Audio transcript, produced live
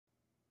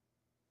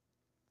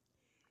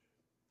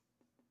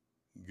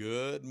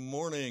Good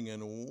morning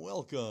and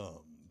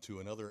welcome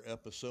to another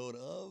episode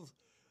of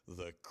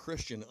the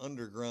Christian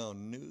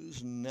Underground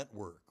News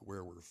Network,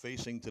 where we're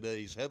facing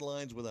today's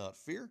headlines without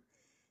fear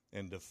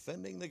and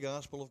defending the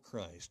gospel of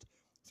Christ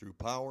through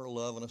power,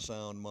 love, and a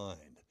sound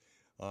mind.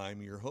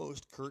 I'm your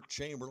host, Kurt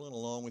Chamberlain,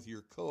 along with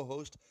your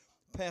co-host,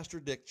 Pastor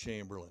Dick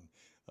Chamberlain.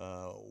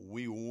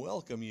 We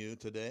welcome you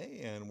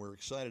today, and we're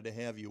excited to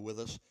have you with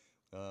us.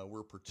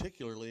 We're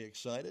particularly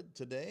excited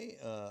today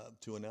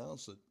to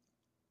announce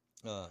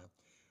that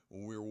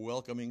we're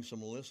welcoming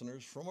some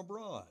listeners from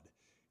abroad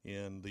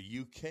in the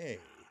UK,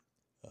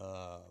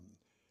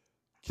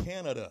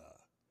 Canada,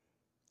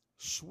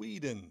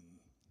 Sweden,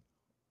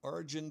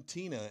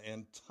 Argentina,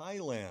 and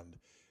Thailand.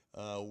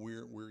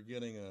 We're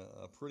getting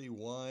a pretty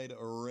wide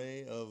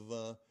array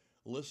of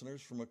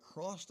listeners from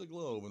across the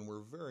globe, and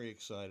we're very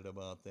excited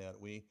about that.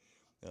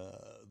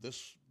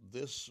 This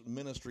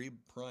ministry,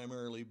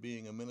 primarily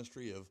being a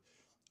ministry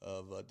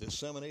of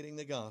disseminating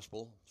the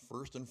gospel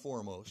first and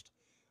foremost.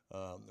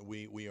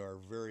 We are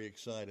very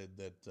excited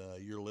that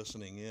you're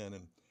listening in,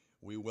 and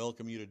we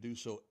welcome you to do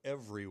so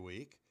every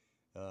week.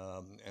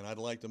 And I'd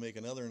like to make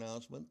another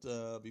announcement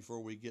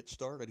before we get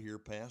started here,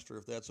 Pastor,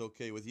 if that's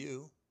okay with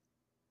you.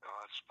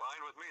 It's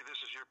fine with me.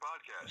 This is your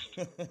podcast.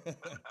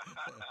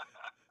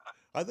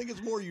 I think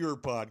it's more your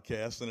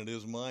podcast than it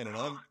is mine,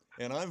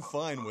 and I'm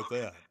fine with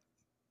that.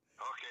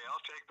 Okay,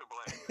 I'll take the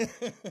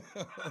blame.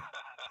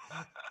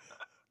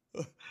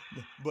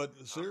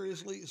 But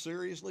seriously,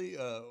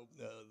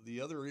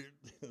 the other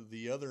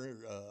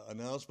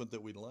announcement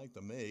that we'd like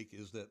to make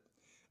is that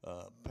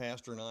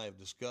Pastor and I have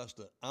discussed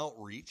an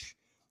outreach,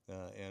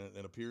 and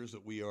it appears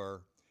that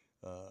we're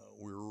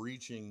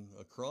reaching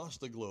across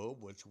the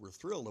globe, which we're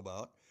thrilled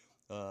about.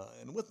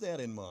 And with that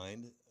in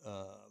mind,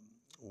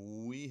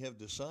 we have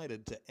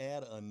decided to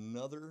add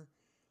another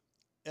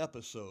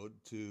episode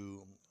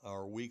to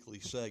our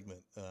weekly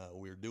segment.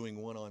 We're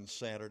doing one on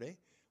Saturday.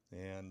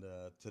 And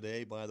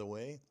today, by the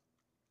way,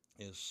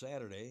 is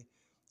Saturday.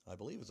 I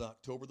believe it's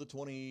October the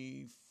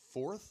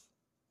 24th.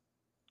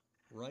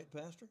 Right,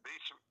 Pastor?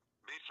 Beats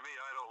me.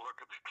 I don't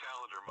look at the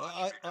calendar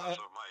much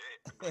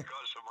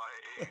because of my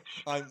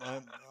age.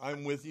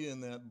 I'm with you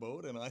in that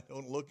boat, and I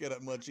don't look at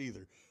it much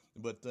either.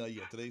 But,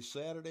 today's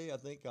Saturday, I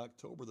think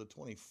October the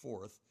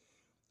 24th.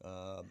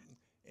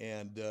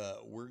 And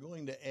we're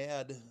going to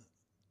add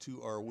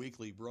to our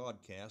weekly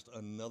broadcast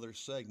another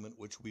segment,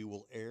 which we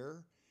will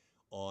air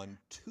on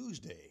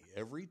Tuesday,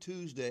 every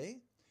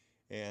Tuesday,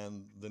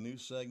 and the new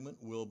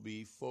segment will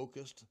be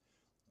focused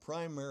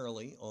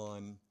primarily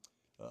on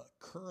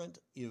current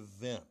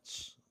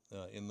events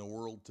in the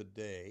world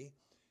today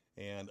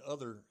and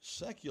other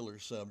secular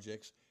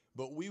subjects,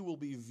 but we will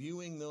be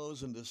viewing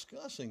those and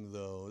discussing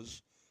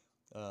those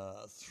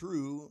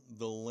through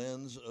the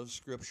lens of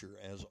Scripture,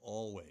 as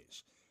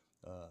always.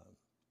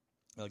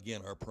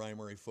 Again, our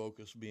primary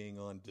focus being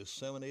on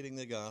disseminating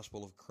the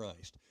gospel of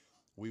Christ.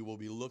 We will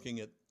be looking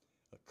at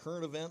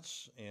current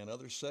events and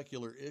other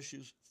secular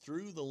issues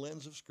through the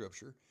lens of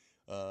Scripture.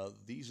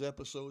 These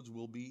episodes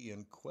will be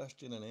in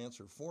question and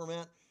answer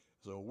format,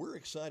 so we're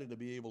excited to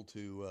be able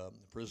to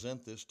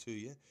present this to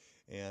you,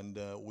 and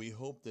we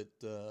hope that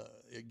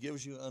it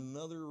gives you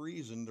another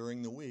reason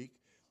during the week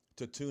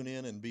to tune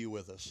in and be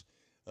with us.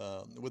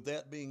 With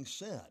that being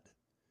said,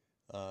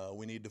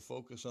 we need to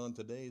focus on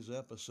today's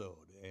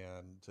episode,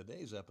 and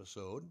today's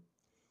episode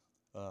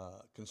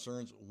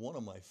concerns one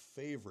of my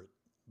favorite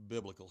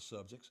biblical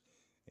subjects,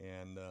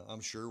 and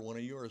I'm sure one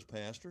of yours,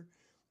 Pastor.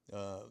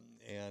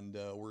 And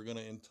we're going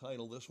to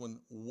entitle this one,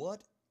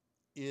 What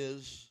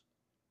is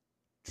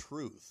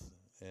Truth?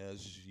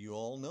 As you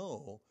all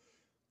know,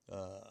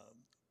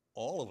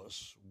 all of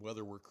us,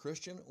 whether we're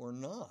Christian or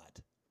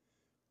not,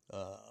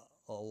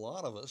 a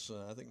lot of us,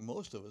 I think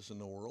most of us in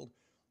the world,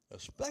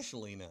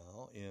 especially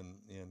now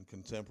in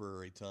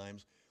contemporary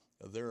times,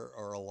 there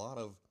are a lot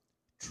of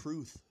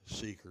truth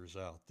seekers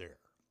out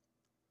there,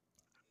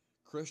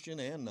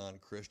 Christian and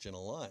non-Christian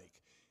alike.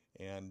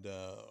 And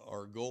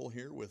our goal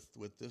here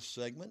with this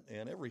segment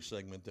and every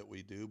segment that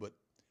we do, but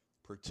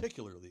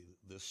particularly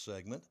this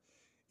segment,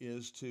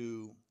 is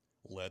to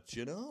let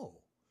you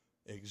know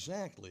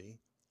exactly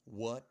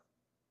what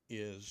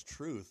is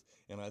truth.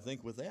 And I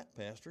think with that,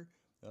 Pastor,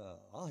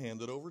 I'll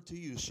hand it over to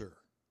you, sir.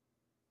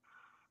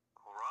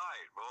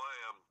 Right, boy.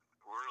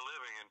 We're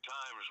living in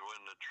times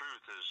when the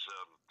truth is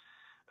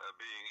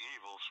being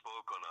evil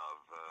spoken of.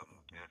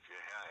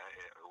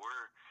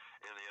 We're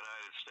in the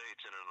United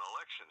States in an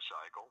election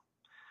cycle.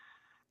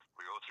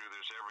 We go through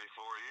this every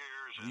 4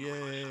 years, and we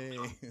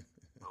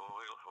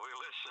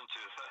listen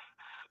to.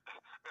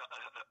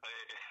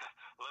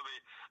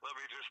 Let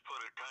me just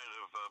put it kind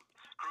of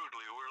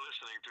crudely. We're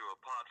listening to a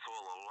pot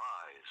full of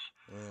lies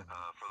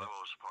for the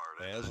most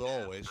part, as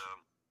always.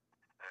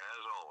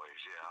 As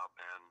always, yeah,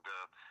 and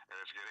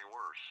it's getting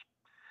worse.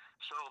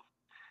 So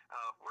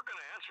we're going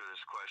to answer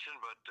this question,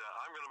 but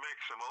I'm going to make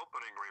some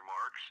opening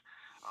remarks.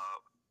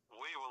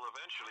 We will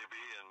eventually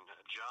be in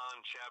John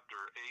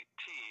chapter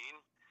 18,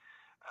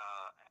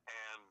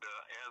 and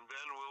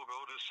then we'll go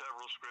to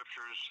several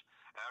scriptures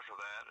after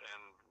that,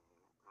 and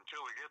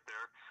until we get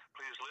there,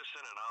 please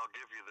listen, and I'll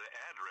give you the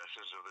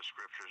addresses of the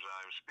scriptures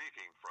I'm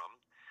speaking from.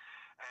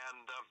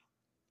 And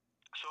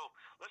so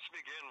let's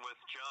begin with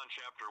John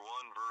chapter 1,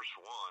 verse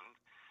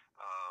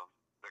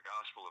 1, the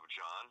Gospel of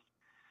John.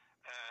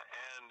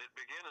 And it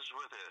begins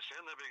with this: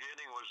 in the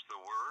beginning was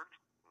the Word,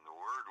 and the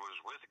Word was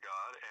with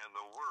God, and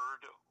the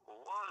Word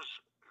was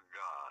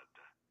God.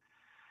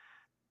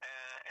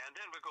 And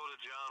then we go to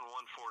John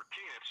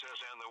 1:14. It says,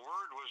 and the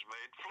Word was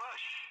made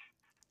flesh.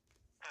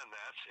 And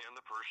that's in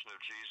the person of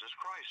Jesus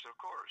Christ, of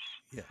course.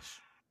 Yes.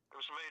 It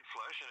was made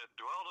flesh, and it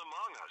dwelt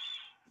among us.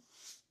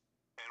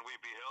 And we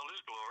beheld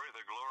his glory,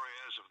 the glory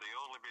as of the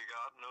only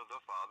begotten of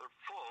the Father,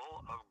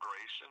 full of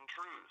grace and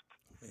truth.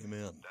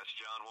 Amen. That's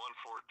John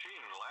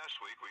 1:14. And last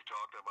week we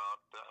talked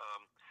about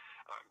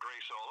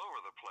grace all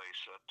over the place.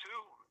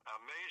 Two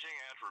amazing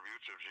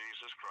attributes of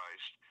Jesus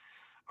Christ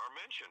are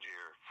mentioned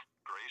here,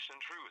 grace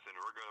and truth, and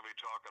we're going to be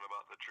talking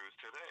about the truth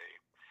today.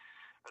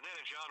 And then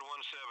in John 1:17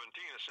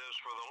 it says,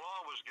 for the law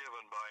was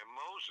given by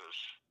Moses,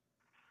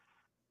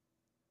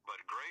 but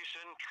grace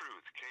and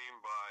truth came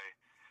by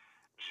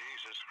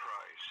Jesus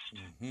Christ.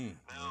 Mm-hmm.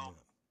 Now,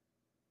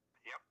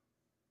 Amen. yep,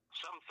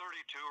 some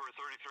 32 or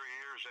 33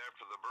 years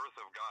after the birth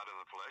of God in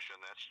the flesh,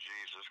 and that's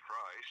Jesus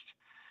Christ,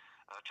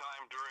 a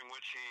time during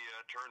which he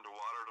turned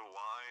water to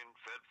wine,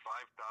 fed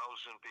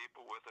 5,000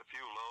 people with a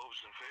few loaves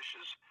and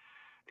fishes.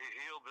 He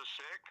healed the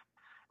sick,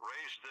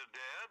 raised the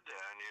dead,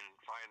 and you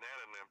can find that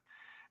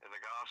in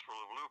the Gospel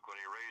of Luke when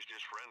he raised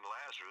his friend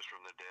Lazarus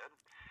from the dead,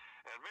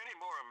 and many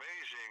more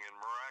amazing and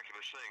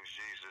miraculous things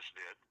Jesus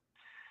did.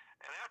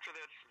 And after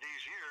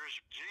these years,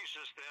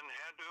 Jesus then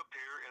had to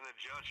appear in the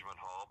judgment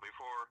hall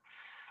before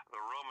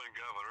the Roman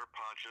governor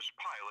Pontius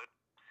Pilate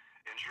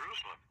in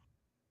Jerusalem.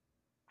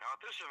 Now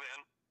at this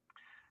event,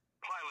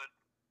 Pilate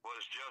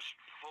was just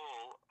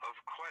full of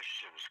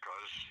questions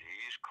because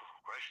he's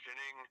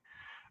questioning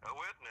a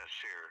witness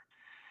here.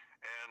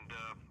 And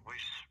we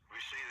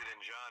see that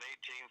in John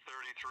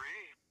 18:33,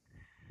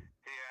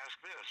 he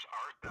asked this,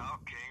 art thou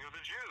king of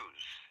the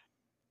Jews?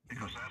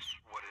 Because that's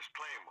what his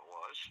claim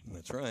was.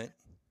 That's right.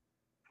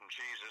 And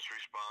Jesus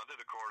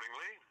responded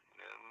accordingly.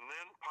 And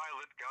then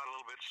Pilate got a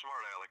little bit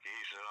smart alecky.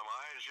 He said, am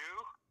I a Jew?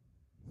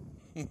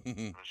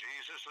 And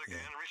Jesus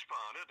again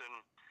responded. And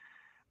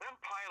then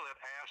Pilate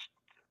asked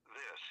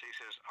this. He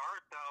says,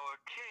 art thou a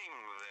king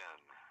then?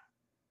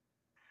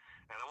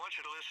 And I want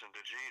you to listen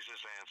to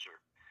Jesus' answer.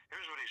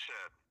 Here's what he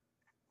said.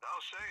 Thou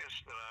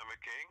sayest that I'm a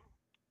king.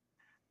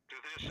 To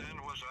this end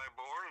was I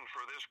born, and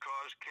for this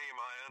cause came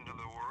I unto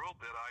the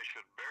world, that I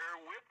should bear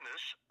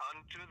witness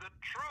unto the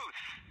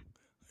truth.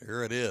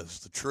 Here it is,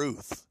 the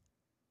truth.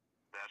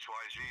 That's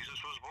why Jesus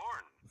was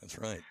born. That's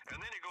right. And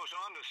then he goes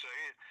on to say,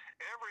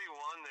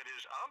 everyone that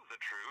is of the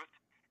truth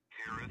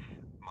heareth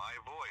my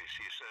voice.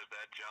 He says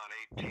that, John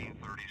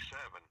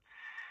 18:37.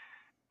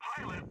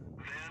 Pilate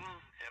then,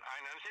 and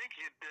I think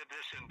he did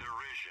this in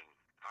derision.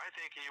 I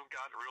think he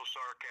got real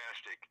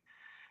sarcastic.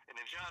 And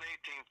in John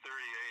 18:38,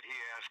 he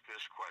asked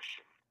this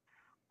question,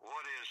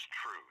 what is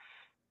truth?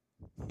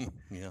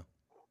 Yeah.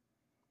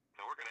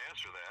 Now we're going to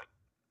answer that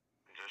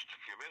in just a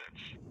few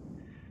minutes.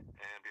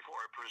 And before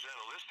I present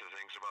a list of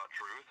things about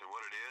truth and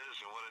what it is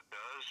and what it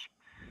does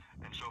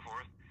and so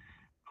forth,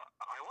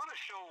 I want to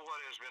show what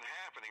has been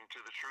happening to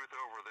the truth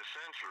over the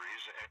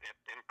centuries,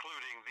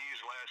 including these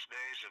last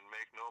days, and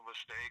make no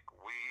mistake,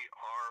 we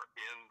are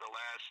in the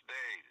last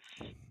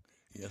days.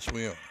 Yes,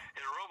 we are.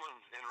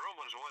 In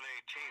Romans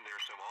 1:18,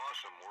 there's some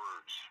awesome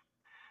words.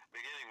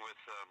 Beginning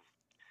with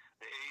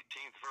the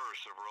 18th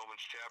verse of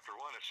Romans chapter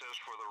 1, it says,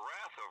 for the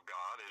wrath of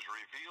God is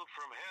revealed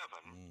from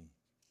heaven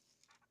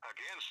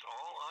against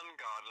all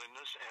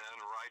ungodliness and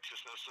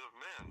unrighteousness of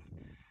men.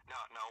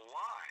 Now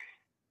why?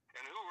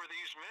 And who were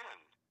these men?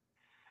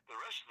 The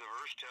rest of the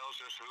verse tells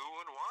us who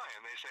and why,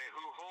 and they say,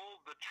 who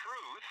hold the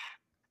truth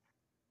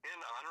in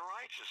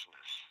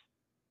unrighteousness.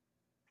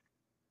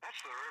 That's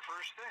the very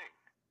first thing.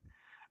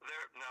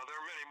 Now, there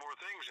are many more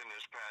things in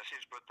this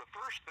passage, but the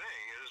first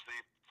thing is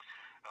the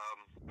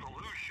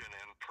pollution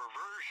and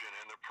perversion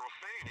and the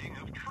profaning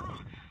of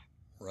truth.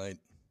 Right.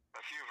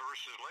 A few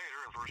verses later,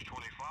 in verse 25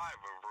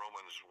 of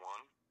Romans 1,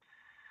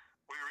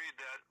 we read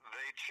that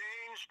they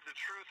changed the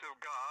truth of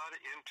God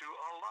into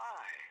a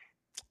lie.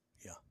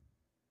 Yeah.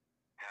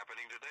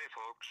 Happening today,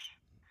 folks.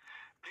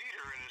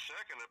 Peter, in his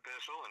second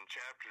epistle, in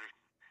chapter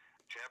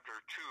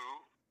 2,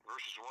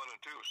 verses 1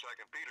 and 2 of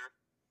 2 Peter,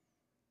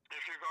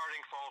 is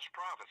regarding false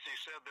prophets. He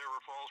said there were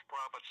false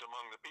prophets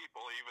among the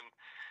people,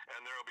 and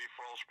there will be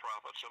false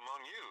prophets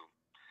among you.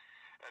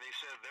 And he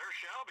said, there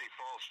shall be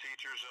false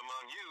teachers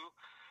among you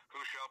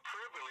who shall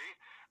privily,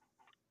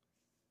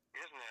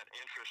 isn't that an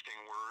interesting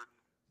word?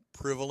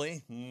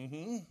 Privily?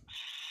 Mm-hmm.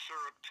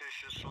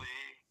 Surreptitiously,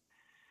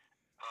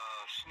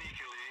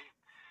 sneakily,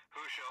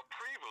 who shall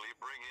privily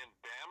bring in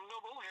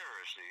damnable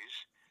heresies,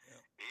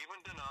 even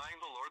denying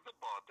the Lord that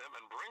bought them,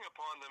 and bring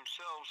upon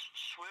themselves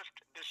swift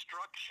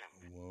destruction.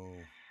 Whoa.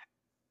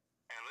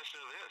 And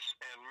listen to this,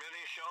 and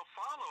many shall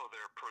follow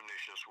their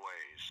pernicious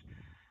ways,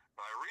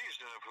 by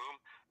reason of whom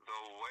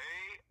the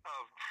way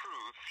of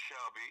truth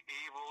shall be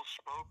evil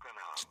spoken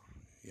of.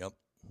 Yep.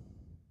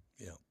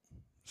 Yep.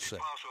 The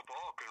Apostle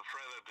Paul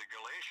confronted the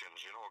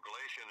Galatians. You know,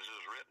 Galatians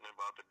is written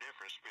about the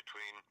difference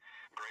between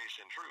grace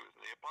and truth.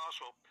 The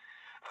Apostle,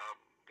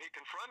 he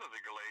confronted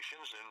the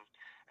Galatians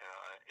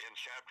in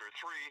chapter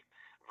 3,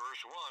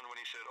 verse 1,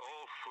 when he said, "O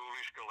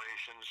foolish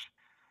Galatians,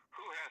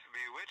 who hath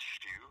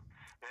bewitched you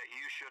that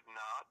you should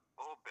not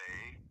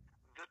obey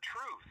the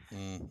truth?"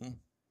 Mm-hmm.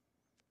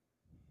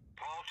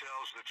 Paul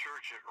tells the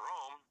church at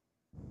Rome,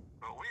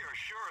 "But we are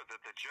sure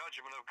that the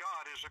judgment of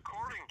God is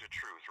according to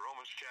truth."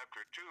 Romans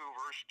chapter 2,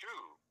 verse 2.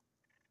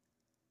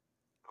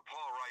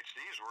 Paul writes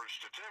these words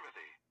to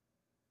Timothy,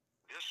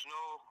 "This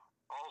know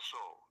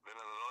also, that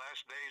in the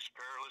last days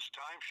perilous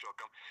times shall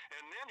come."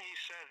 And then he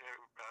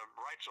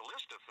writes a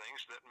list of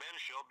things that men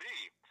shall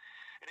be.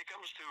 And he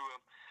comes to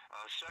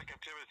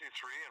 2 Timothy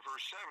 3 and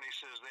verse 7, he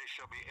says, "They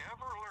shall be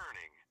ever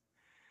learning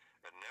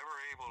and never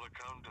able to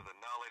come to the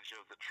knowledge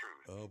of the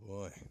truth." Oh,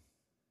 boy.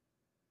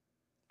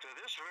 To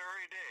this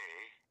very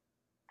day,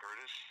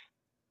 Curtis,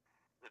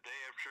 the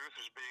day of truth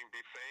is being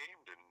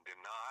defamed and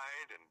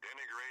denied and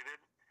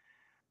denigrated,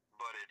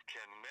 but it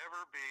can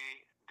never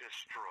be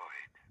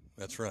destroyed.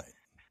 That's right.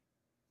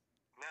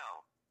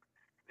 Now,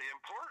 the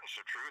importance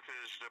of truth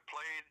is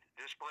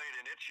displayed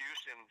in its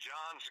use in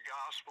John's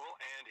Gospel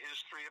and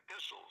his 3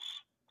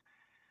 epistles.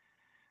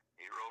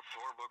 He wrote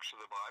 4 books of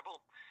the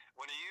Bible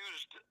when he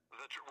used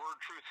the word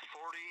truth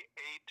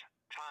 48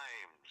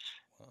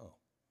 times. Wow.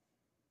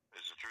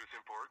 Is the truth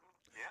important?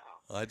 Yeah.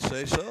 I'd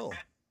say so.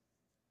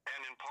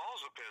 And in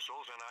Paul's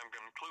epistles, and I'm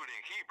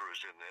including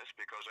Hebrews in this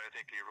because I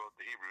think he wrote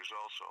the Hebrews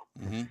also,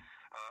 Mm-hmm.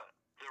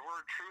 the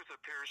word truth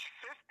appears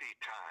 50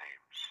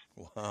 times.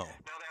 Wow.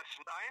 Now that's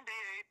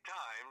 98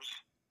 times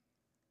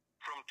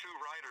from 2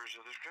 writers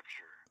of the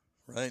Scripture.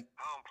 Right.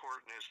 How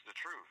important is the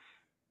truth?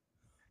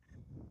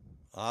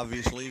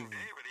 Obviously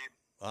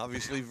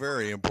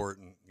very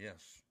important.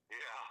 Yes.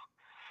 Yeah.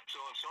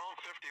 So in Psalm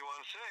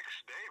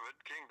 51:6,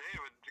 King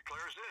David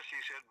declares this.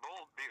 He said,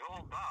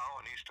 "Behold thou,"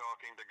 and he's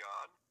talking to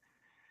God,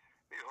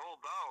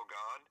 "behold thou,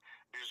 God,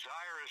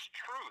 desirest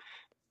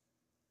truth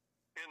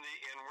in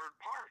the inward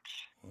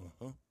parts."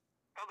 Uh-huh.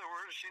 In other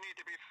words, you need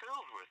to be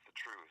filled with the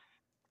truth.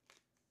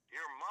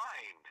 Your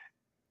mind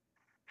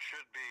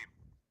should be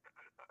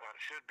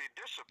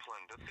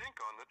disciplined to think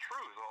on the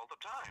truth all the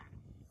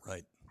time.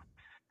 Right.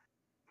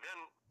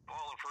 Then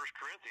Paul in 1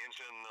 Corinthians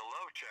in the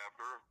love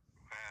chapter,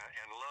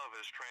 and love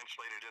is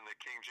translated in the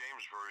King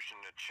James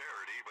Version as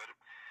charity, but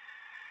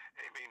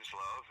it means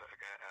love.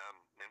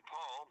 And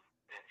Paul,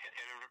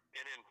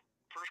 and in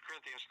 1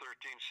 Corinthians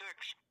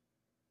 13:6,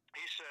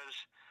 he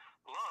says,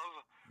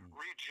 "Love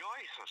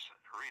rejoiceth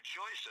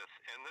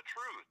in the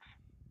truth."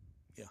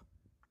 Yeah.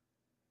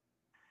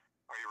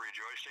 Are you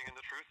rejoicing in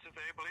the truth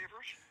today,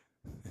 believers?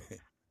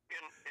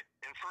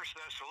 In 1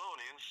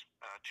 Thessalonians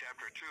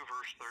chapter 2,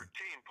 verse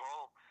 13,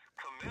 Paul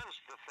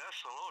commends the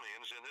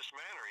Thessalonians in this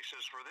manner. He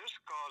says, "For this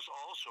cause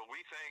also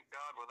we thank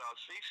God without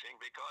ceasing,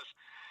 because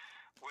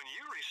when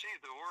you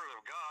received the word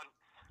of God,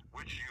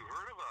 which you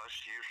heard of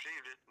us, you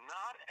received it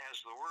not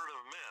as the word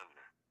of men."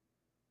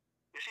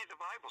 You see, the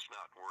Bible's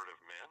not word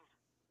of men.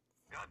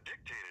 God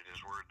dictated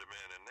his word to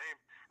men, and they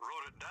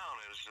wrote it down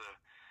as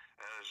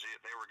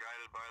they were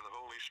guided by the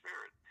Holy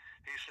Spirit.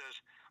 He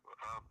says,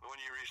 "When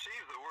you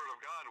received the word of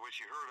God, which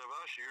you heard of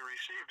us, you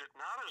received it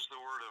not as the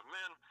word of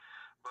men,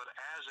 but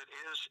as it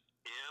is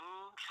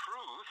in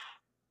truth,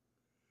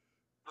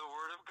 the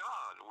word of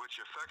God, which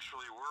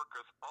effectually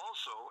worketh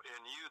also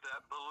in you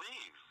that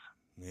believe."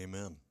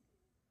 Amen.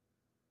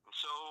 And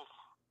so,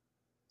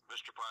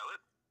 Mr.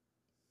 Pilate,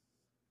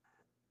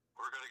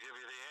 we're going to give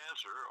you the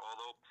answer,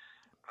 although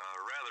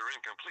rather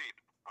incomplete.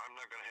 I'm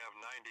not going to have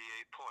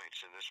 98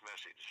 points in this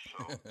message,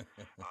 so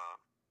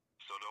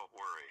don't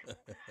worry.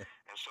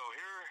 And so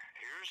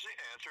here's the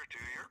answer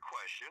to your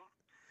question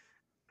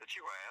that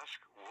you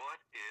ask: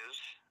 what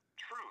is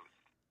truth?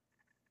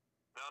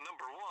 Now,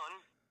 number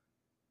 1,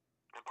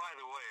 and by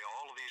the way,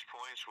 all of these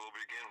points will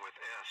begin with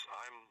S.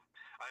 I'm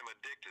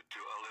addicted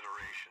to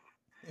alliteration.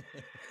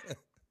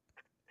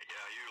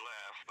 Yeah, you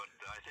laugh, but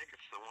I think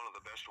it's one of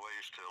the best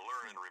ways to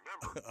learn and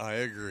remember. I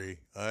agree.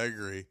 I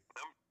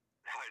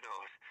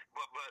know,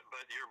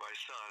 but you're my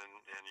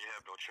son, and you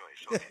have no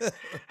choice. Okay.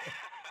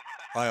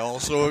 I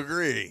also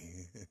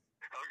agree.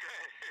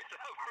 Okay.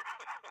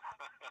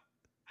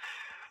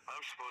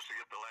 I'm supposed to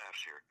get the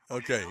laughs here.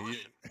 Okay.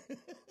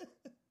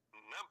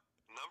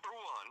 Number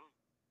 1,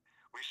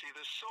 we see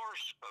the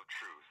source of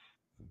truth.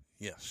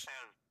 Yes.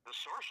 And the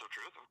source of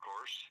truth, of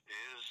course,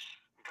 is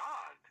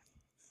God.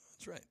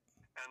 That's right.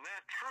 And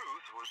that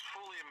truth was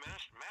fully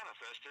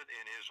manifested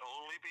in his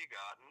only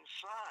begotten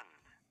Son.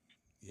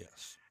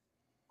 Yes.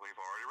 We've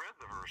already read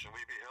the verse, and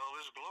we beheld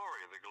his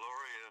glory, the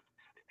glory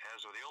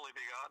as of the only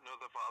begotten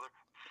of the Father,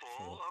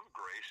 full of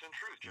grace and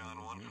truth,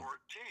 John 1:14.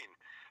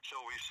 So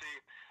we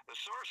see the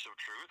source of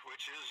truth,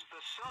 which is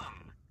the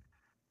Son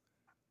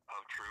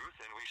of truth,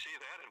 and we see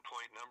that in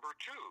point number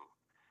 2.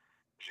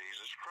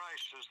 Jesus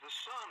Christ is the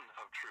Son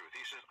of truth.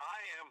 He says,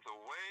 "I am the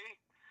way,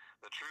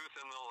 the truth,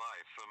 and the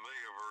life."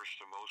 Familiar verse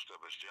to most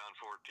of us, John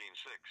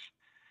 14:6.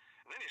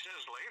 And then he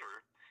says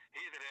later,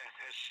 He that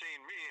has seen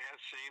me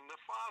hath seen the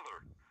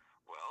Father.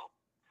 Well,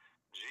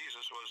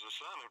 Jesus was the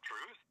Son of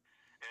truth,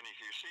 and if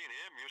you've seen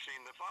him, you've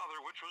seen the Father,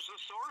 which was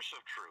the source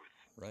of truth.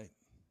 Right.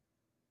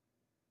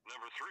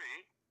 Number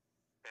three,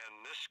 and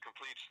this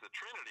completes the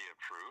Trinity of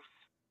truth,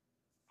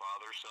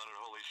 Father, Son, and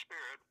Holy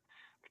Spirit.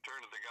 We turn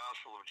to the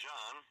Gospel of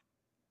John,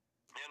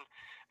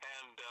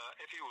 and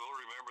if you will,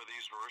 remember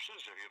these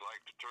verses. If you'd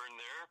like to turn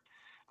there,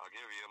 I'll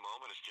give you a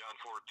moment. It's John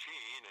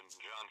 14 and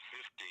John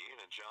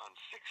 15 and John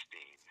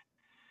 16.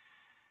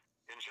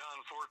 In John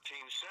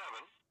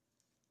 14:7,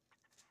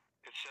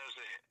 it says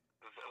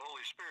that the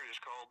Holy Spirit is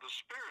called the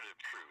Spirit of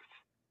truth.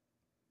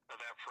 Now,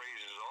 that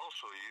phrase is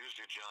also used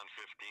in John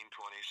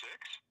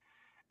 15:26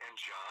 and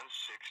John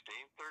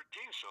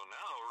 16:13. So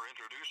now we're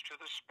introduced to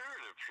the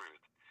Spirit of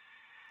truth.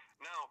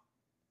 Now,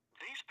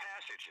 these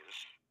passages,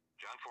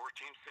 John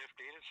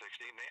 14:15 and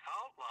 16, they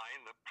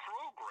outline the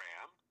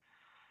program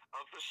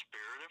of the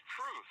Spirit of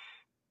truth.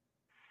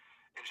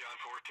 In John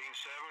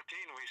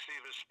 14:17, we see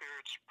the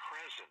Spirit's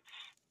presence.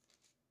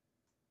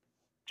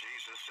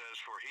 Jesus says,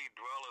 for he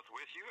dwelleth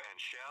with you and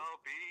shall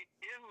be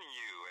in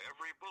you.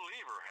 Every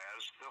believer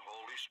has the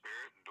Holy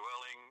Spirit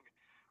dwelling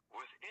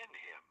within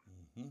him.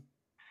 Mm-hmm.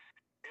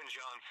 In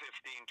John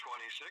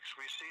 15:26,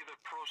 we see the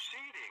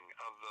proceeding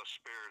of the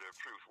Spirit of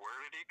truth. Where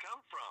did he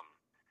come from?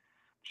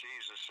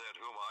 Jesus said,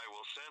 whom I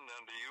will send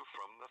unto you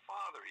from the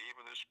Father,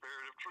 even the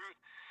Spirit of truth,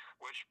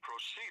 which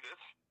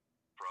proceedeth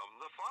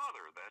from the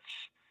Father. That's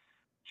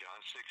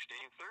John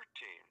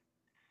 16:13.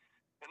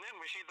 And then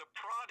we see the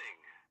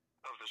prodding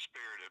of the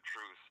Spirit of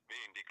truth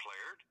being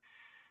declared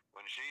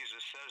when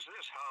Jesus says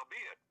this,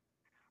 howbeit,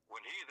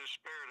 when he, the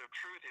Spirit of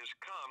truth, is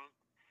come,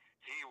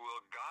 he will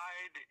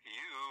guide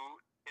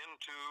you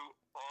into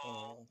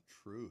all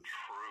truth.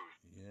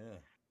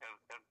 Yeah.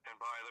 And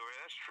by the way,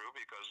 that's true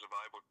because the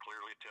Bible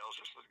clearly tells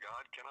us that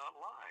God cannot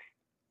lie.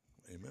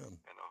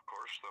 Amen. And of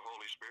course, the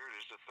Holy Spirit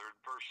is the third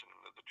person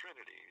of the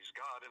Trinity. He's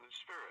God and the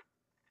Spirit.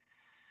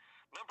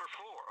 Number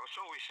four,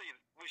 so we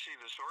see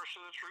the source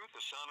of the truth,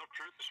 the Son of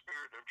truth, the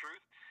Spirit of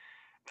truth.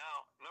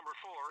 Now, number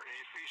four, in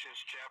Ephesians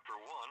chapter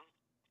 1,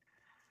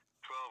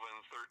 12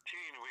 and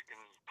 13, we can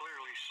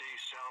clearly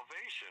see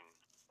salvation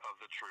of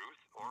the truth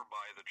or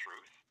by the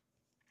truth.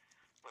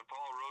 When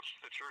Paul wrote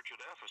to the church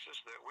at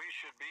Ephesus that we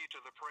should be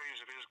to the praise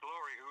of his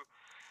glory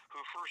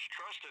who first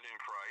trusted in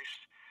Christ,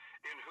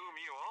 in whom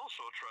you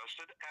also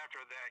trusted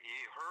after that ye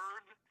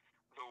heard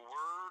the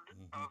word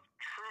of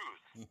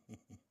truth,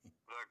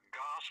 the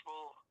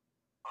gospel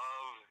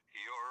of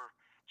your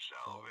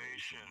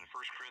salvation.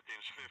 1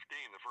 Corinthians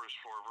 15, the first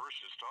four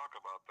verses talk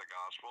about the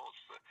gospel.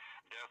 It's the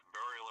death,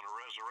 burial, and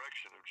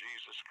resurrection of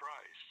Jesus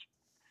Christ.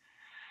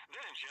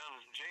 Then in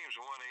James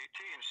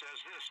 1:18 says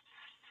this,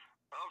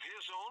 of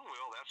his own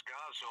will, that's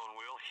God's own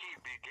will, he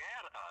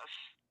begat us.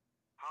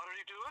 How did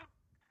he do it?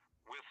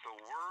 With the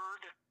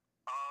word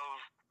of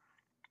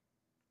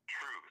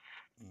truth.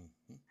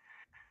 Mm-hmm.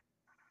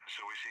 So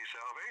we see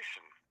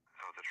salvation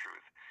of the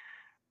truth.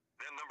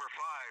 Then number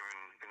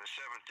 5, in the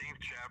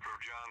 17th chapter of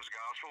John's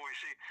Gospel, we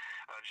see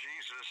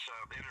Jesus'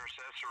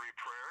 intercessory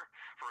prayer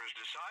for his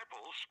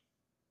disciples.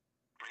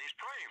 He's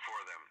praying for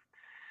them.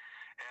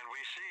 And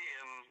we see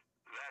in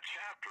that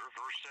chapter,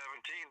 verse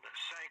 17, the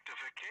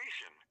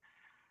sanctification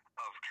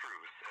of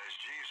truth. As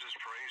Jesus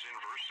prays in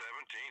verse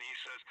 17, he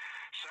says,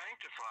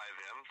 sanctify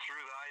them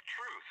through thy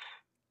truth.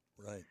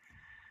 Right.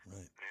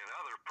 In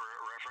other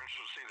prayer references,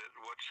 we'll see that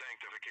what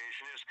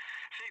sanctification is.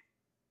 See,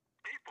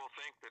 people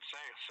think that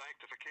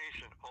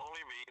sanctification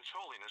only means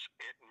holiness.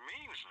 It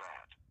means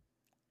that.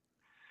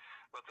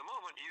 But the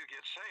moment you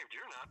get saved,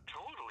 you're not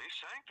totally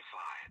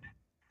sanctified.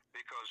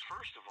 Because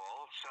first of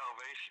all,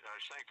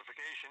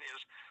 sanctification is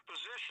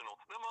positional.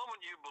 The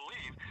moment you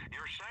believe,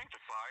 you're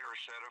sanctified or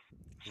set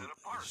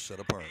apart. Set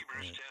apart.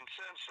 Hebrews 10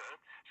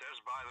 says,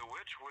 by the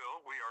which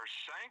will we are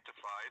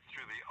sanctified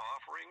through the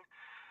offering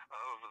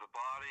of the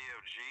body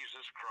of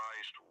Jesus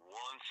Christ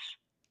once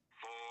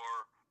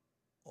for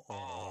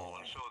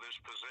all. And so this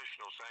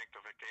positional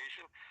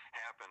sanctification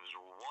happens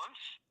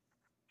once,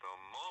 the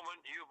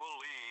moment you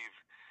believe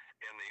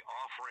in the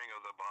offering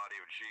of the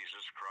body of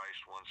Jesus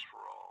Christ once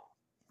for all.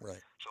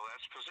 Right. So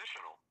that's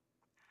positional.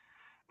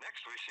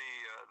 Next, we see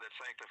that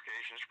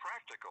sanctification is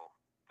practical.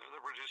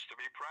 We're just to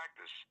be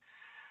practiced.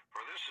 For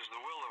this is the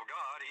will of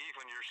God,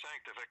 even your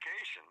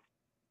sanctification,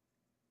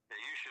 that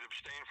you should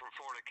abstain from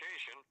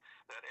fornication,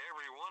 that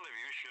every one of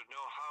you should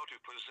know how to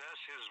possess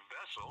his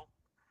vessel,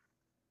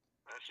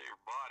 that's your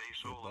body,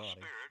 soul, and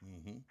spirit,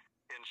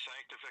 in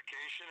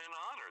sanctification and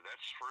honor.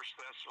 That's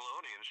 1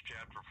 Thessalonians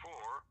chapter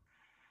 4,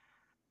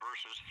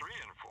 verses 3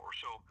 and 4.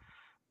 So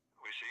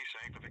we see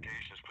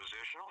sanctification is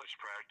positional, it's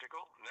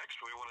practical. Next,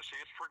 we want to see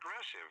it's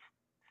progressive.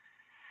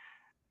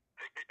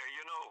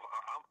 You know,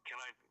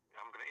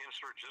 I'm going to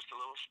insert just a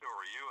little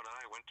story. You and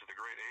I went to the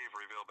great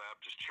Averyville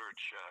Baptist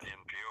Church in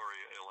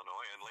Peoria,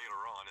 Illinois, and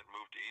later on it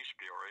moved to East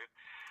Peoria,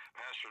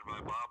 pastored by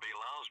Bobby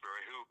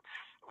Lounsbury, who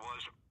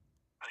was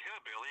a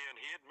hillbilly, and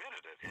he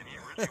admitted it, and he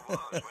really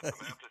was. Went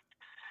to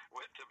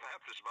went to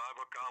Baptist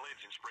Bible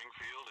College in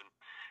Springfield, and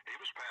he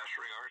was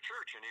pastoring our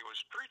church, and he was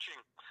preaching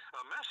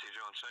a message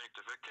on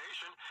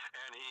sanctification,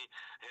 and he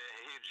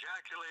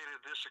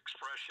ejaculated this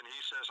expression.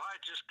 He says, "I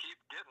just keep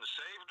getting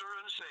saveder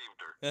and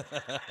saveder."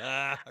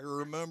 I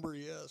remember,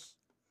 yes.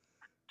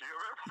 Do you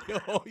remember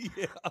that? Oh,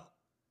 yeah.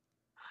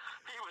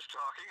 He was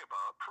talking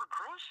about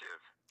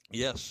progressive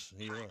Yes,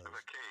 he was.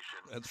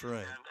 sanctification. That's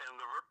right.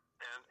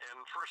 And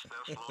 1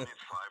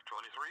 Thessalonians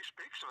 5:23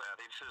 speaks of that.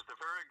 He says, "The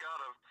very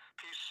God of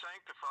peace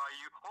sanctify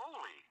you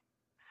wholly."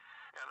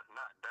 And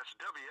that's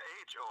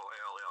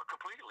WHOLL,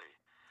 completely.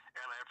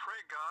 "And I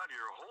pray God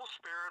your whole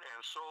spirit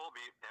and soul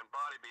and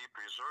body be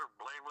preserved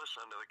blameless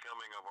unto the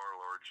coming of our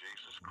Lord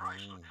Jesus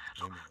Christ."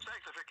 So amen.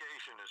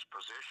 Sanctification is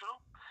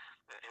positional,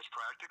 it's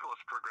practical,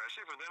 it's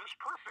progressive, and then it's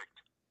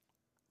perfect.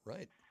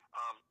 Right.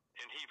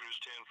 In Hebrews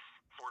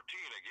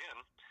 10:14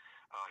 again,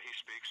 he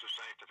speaks of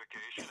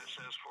sanctification. It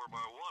says, "For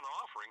by one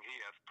offering he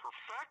hath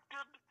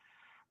perfected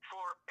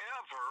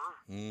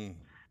forever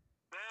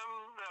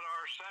them that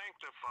are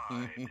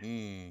sanctified."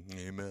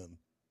 Amen.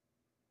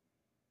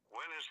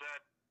 When is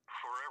that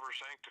forever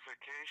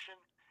sanctification?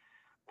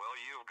 Well,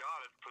 you've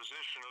got it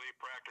positionally,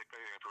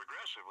 practically, and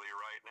progressively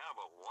right now,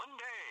 but one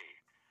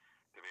day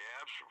to be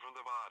absent from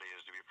the body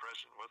is to be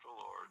present with the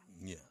Lord.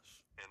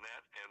 Yes. And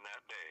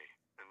that day,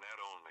 and that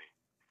only,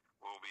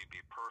 will we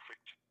be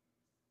perfect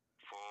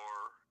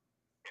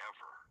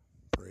forever.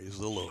 Praise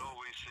the Lord. So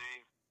we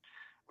see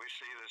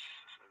this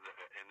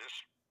in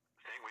this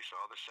thing. We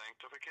saw the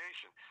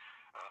sanctification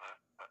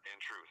in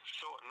truth.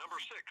 So number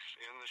 6,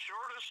 in the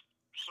shortest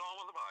psalm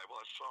of the Bible,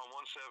 that's Psalm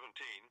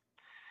 117,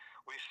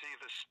 we see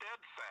the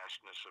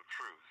steadfastness of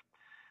truth.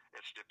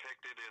 It's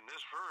depicted in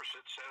this verse.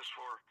 It says,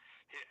 "For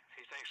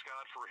he thanks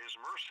God for his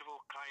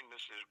merciful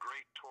kindness is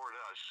great toward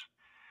us,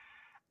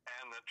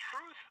 and the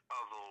truth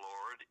of the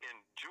Lord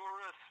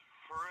endureth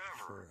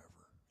forever."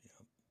 Forever.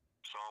 Yep.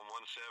 Psalm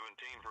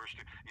 117, verse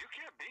 2. You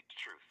can't beat the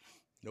truth.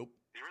 Nope.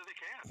 You really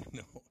can't.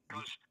 No.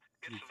 Because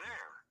it's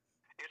there.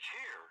 It's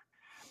here.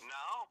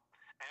 Now,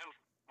 and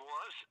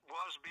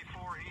was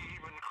before he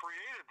even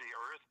created the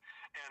earth,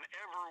 and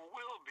ever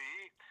will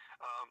be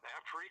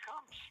after he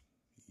comes.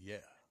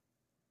 Yeah.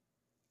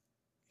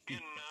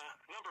 In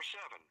number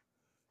 7,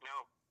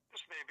 now,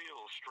 this may be a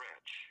little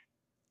stretch,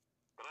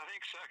 but I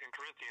think 2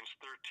 Corinthians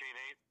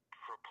 13:8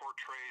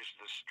 portrays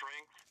the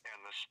strength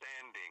and the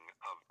standing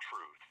of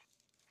truth.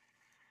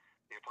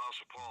 The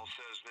Apostle Paul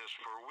says this,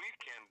 "For we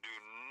can do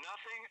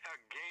nothing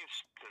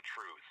against the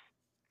truth,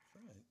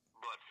 Right.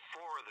 but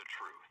for the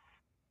truth."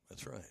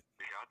 That's right.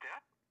 You got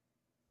that?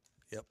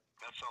 Yep.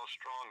 That's how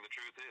strong the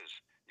truth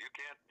is. You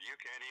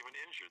can't even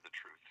injure the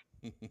truth.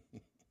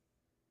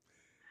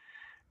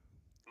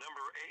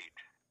 Number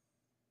 8,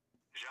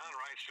 John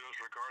writes to us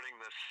regarding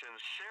the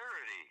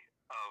sincerity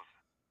of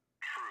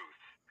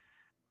truth.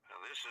 Now,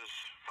 this is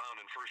found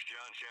in 1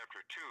 John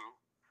chapter 2,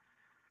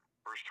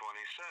 verse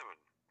 27.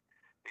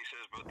 He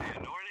says, "But the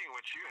anointing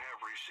which you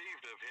have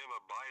received of him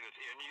abideth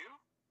in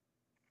you,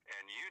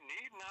 and you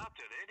need not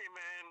that any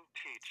man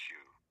teach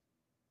you."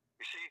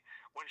 You see,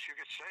 once you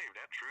get saved,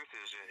 that truth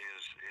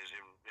is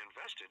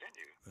invested in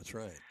you. That's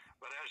right.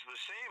 "But as the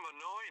same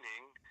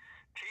anointing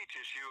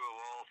teaches you of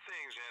all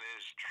things, and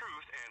is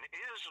truth, and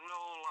is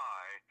no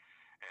lie,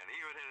 and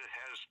even it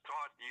has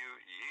taught you,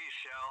 ye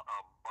shall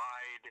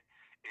abide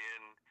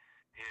in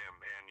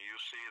him." And you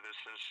see the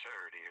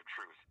sincerity of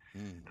truth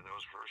in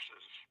those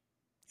verses.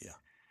 Yeah.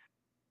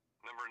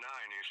 Number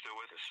 9, you still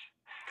with us?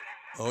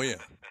 Oh,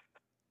 yeah.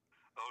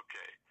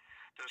 Okay,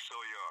 just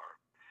so you are.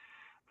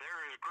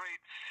 There is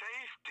great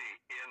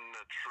safety in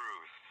the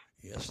truth.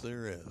 Yes,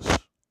 there is.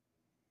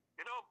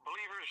 You know,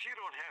 believers, you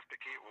don't have to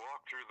keep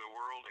walk through the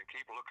world and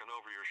keep looking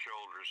over your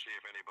shoulder to see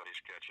if anybody's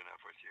catching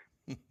up with you.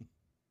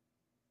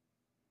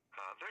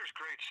 There's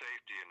great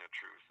safety in the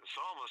truth. The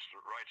psalmist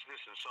writes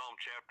this in Psalm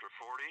chapter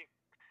 40,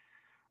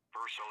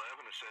 verse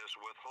 11. It says,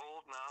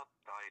 withhold not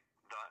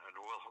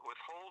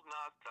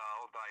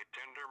thou thy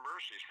tender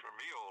mercies from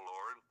me, O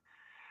Lord.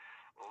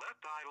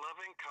 Let thy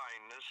loving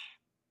kindness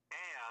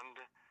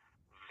and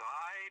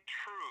thy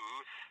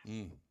truth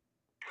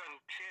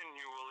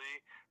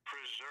continually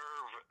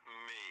preserve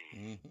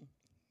me.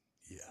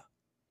 Yeah.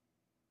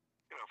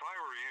 You know, if I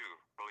were you,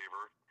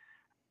 believer,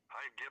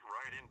 I'd get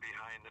right in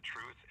behind the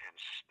truth and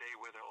stay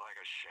with it like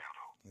a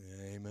shadow.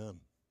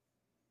 Amen.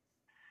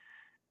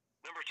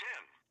 Number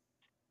 10.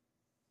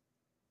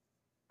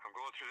 I'm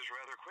going through this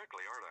rather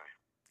quickly, aren't I?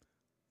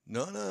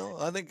 No.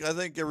 I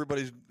think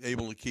everybody's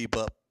able to keep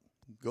up.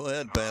 Go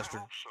ahead, Pastor.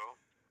 I hope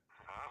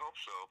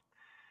so.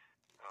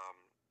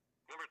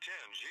 Number 10,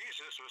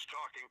 Jesus was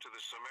talking to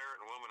the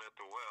Samaritan woman at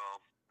the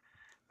well.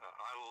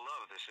 I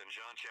love this in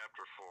John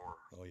chapter 4.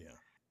 Oh, yeah.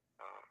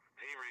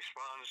 He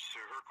responds to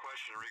her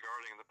question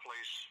regarding the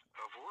place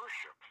of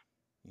worship.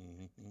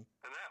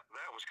 And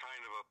that was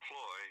kind of a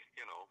ploy,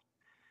 you know,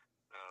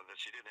 that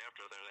she didn't have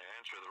to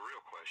answer the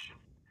real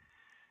question.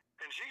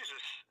 And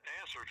Jesus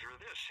answered her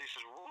this. He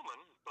says, woman,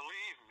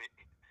 believe me.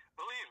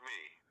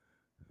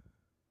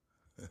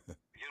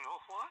 You know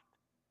what?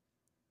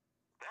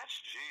 That's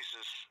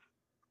Jesus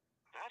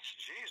That's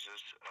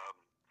Jesus'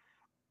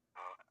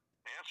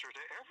 answer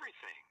to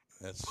everything.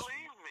 That's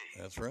Believe me.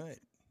 That's right.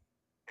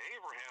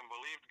 Abraham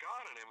believed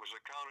God, and it was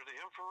accounted to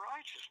him for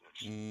righteousness.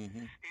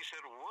 Mm-hmm. He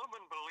said,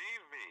 Woman,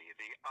 believe me,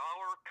 the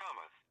hour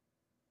cometh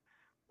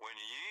when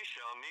ye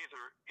shall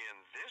neither in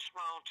this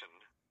mountain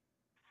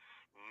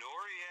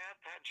nor yet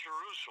at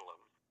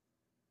Jerusalem.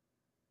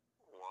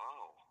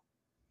 Wow.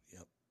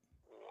 Yep.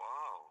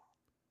 Wow.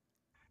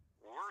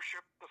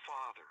 Worship the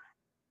Father.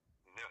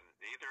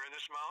 Neither in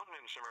this mountain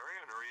in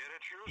Samaria nor yet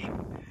at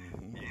Jerusalem.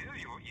 Mm-hmm.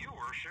 You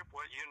worship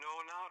what you know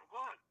not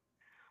what.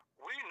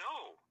 We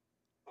know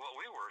what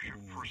we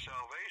worship, for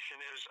salvation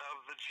is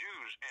of the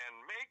Jews.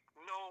 And make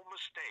no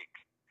mistake,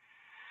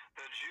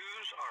 the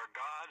Jews are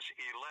God's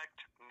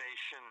elect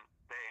nation.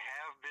 They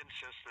have been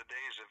since the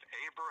days of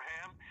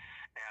Abraham,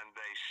 and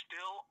they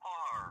still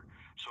are.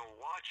 So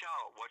watch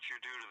out what you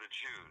do to the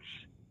Jews.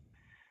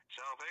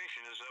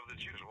 Salvation is of the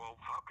Jews. Well,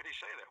 how could he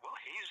say that? Well,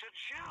 he's a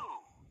Jew.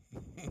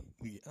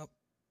 Yep.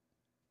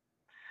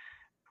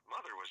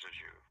 Mother was a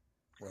Jew.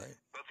 Right.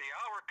 But the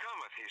hour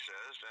cometh, he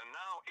says, and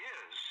now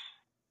is,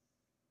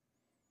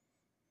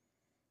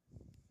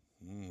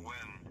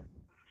 when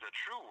the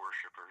true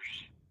worshipers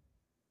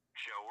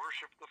shall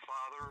worship the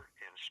Father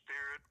in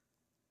spirit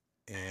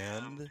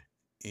and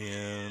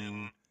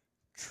in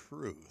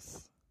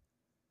truth.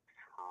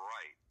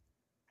 Right.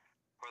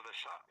 For the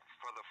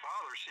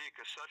Father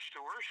seeketh such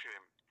to worship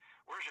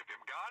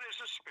him. God is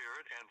a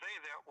spirit, and they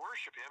that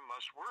worship him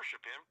must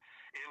worship him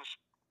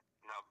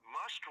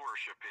must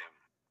worship him.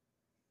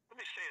 Let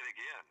me say it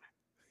again.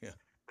 Yeah.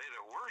 They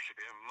that worship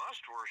him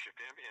must worship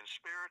him in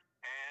spirit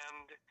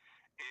and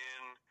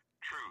in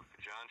truth.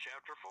 John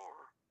chapter 4,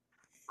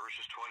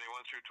 verses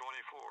 21 through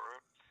 24.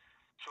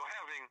 So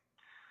having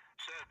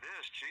said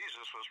this,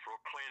 Jesus was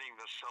proclaiming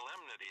the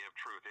solemnity of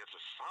truth. It's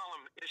a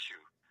solemn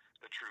issue,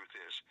 the truth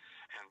is.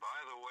 And by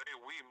the way,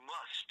 we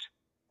must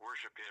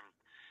worship him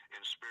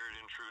in spirit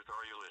and truth.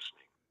 Are you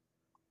listening?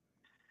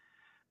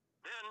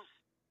 Then,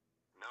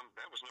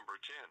 that was number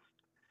 10.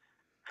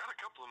 Got a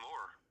couple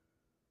more.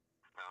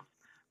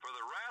 For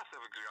the wrath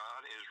of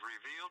God is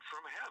revealed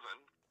from heaven.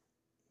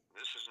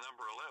 This is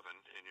number 11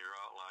 in your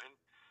outline.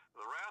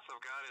 The wrath of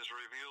God is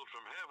revealed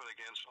from heaven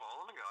against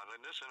all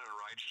ungodliness and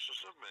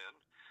unrighteousness of men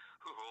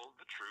who hold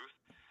the truth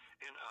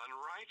in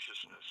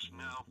unrighteousness.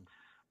 Now,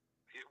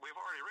 we've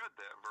already read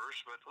that verse,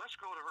 but let's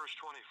go to verse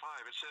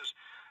 25. It says,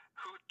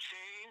 who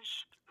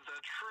changed the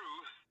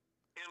truth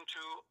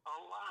into a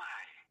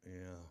lie.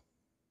 Yeah.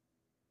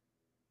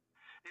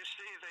 You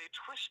see, they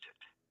twist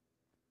it.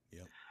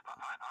 Yep.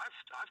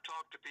 I've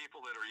talked to people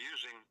that are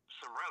using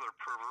some rather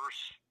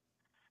perverse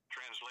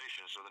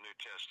translations of the New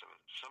Testament.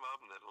 Some of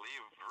them that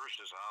leave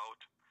verses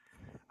out.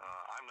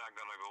 I'm not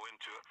going to go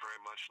into it very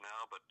much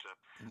now, but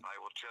I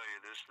will tell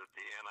you this, that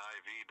the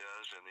NIV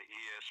does and the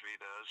ESV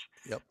does.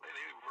 Yep. They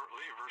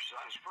leave verses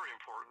out. It's very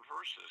important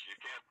verses. You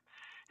can't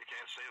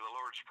say the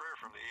Lord's Prayer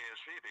from the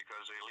ESV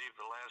because they leave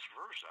the last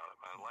verse out,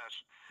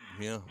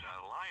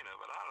 line of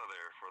it out of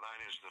there. For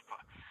thine is the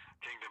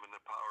kingdom and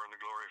the power and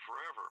the glory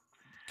forever.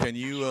 Can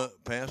you,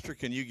 Pastor,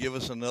 can you give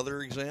us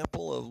another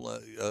example of,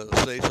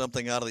 say,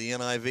 something out of the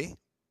NIV?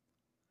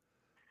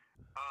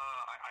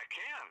 I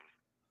can.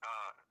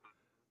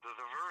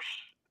 The verse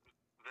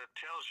that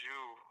tells you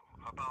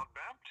about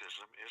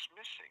baptism is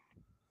missing.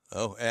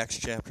 Oh, Acts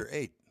chapter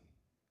 8.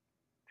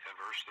 And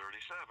verse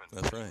 37.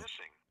 That's right.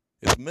 Missing.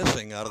 It's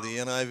missing out of the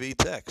NIV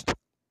text.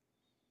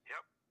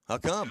 Yep. How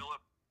come?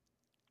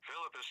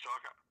 Philip is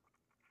talking.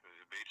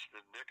 Beats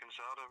the dickens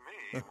out of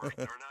me.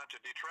 We're not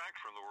to detract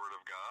from the Word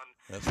of God.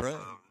 That's right.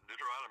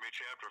 Deuteronomy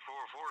chapter 4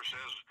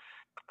 says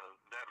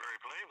that very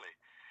plainly.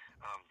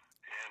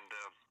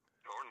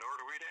 Nor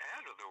do we to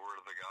add to the Word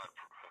of the God.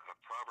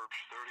 Proverbs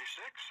 36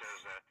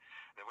 says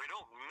that we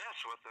don't mess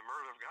with the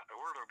Word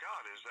of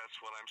God. That's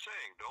what I'm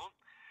saying. Don't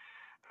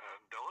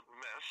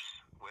mess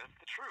with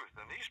the truth.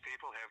 And these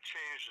people have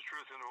changed the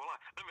truth into a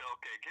lie.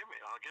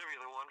 I'll give you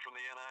the one from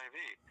the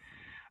NIV.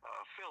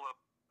 Philip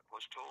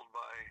was told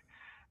by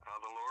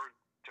the Lord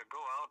to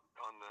go out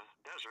on the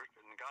desert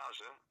in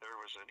Gaza. There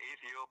was an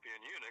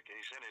Ethiopian eunuch, and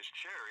he's in his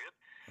chariot,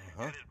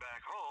 headed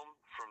back home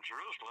from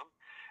Jerusalem,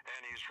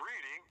 and he's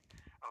reading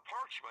a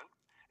parchment,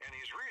 and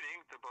he's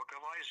reading the book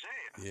of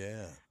Isaiah.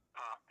 Yeah.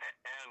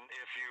 And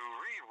if you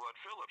read what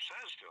Philip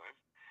says to him,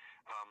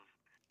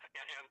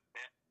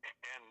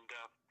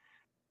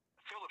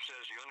 Philip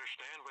says, you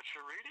understand what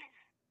you're reading?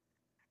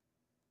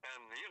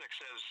 And the eunuch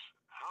says,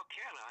 how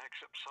can I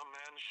except some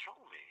man show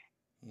me?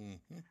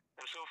 Mm-hmm.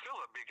 And so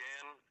Philip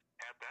began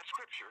at that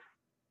scripture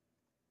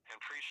and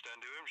preached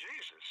unto him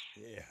Jesus.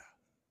 Yeah.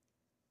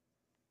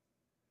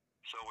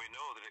 So we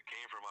know that it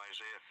came from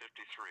Isaiah 53,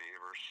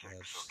 verse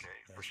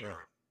 6. That's sure.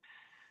 Right.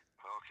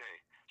 Okay.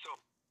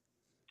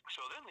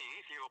 So then the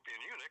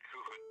Ethiopian eunuch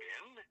who had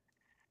been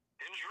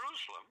in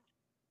Jerusalem,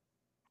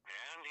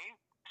 and he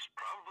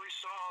probably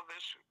saw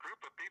this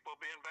group of people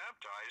being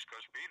baptized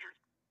because Peter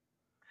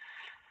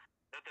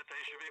said that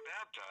they should be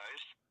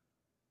baptized,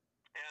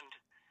 and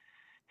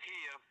he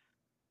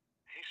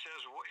he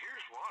says, well,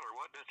 here's water.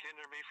 What doth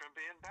hinder me from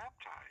being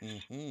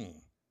baptized? Mm-hmm.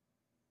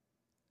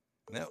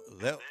 Now,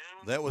 Then,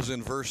 that was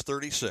in verse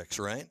 36,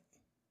 right?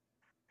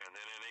 And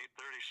then in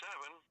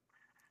 837,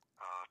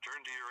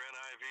 turn to your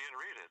NIV and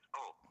read it.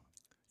 Oh,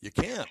 you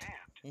can't.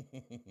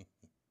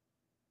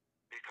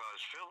 Because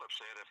Philip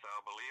said, if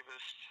thou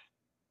believest,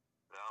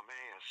 thou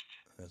mayest.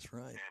 That's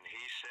right. And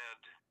he said,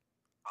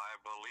 I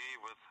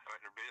believe it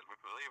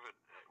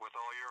with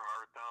all your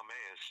heart thou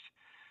mayest.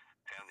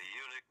 And the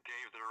eunuch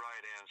gave the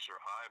right answer.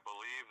 I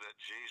believe that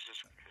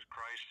Jesus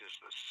Christ is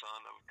the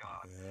Son of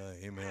God. Yeah,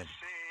 amen.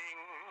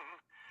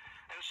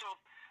 And so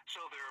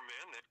there are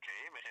men that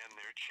came and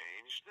they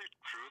changed the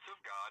truth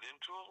of God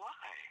into a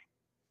lie.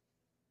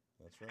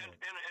 That's right.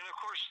 And of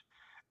course,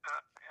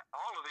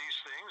 all of these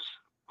things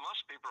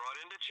must be brought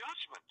into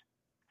judgment.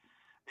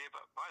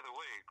 By the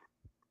way,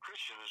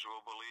 Christians will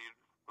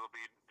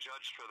be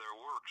judged for their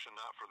works and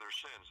not for their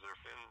sins. Their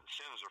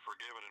sins are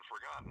forgiven and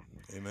forgotten.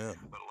 Amen.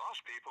 But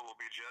lost people will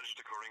be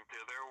judged according to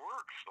their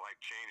works, like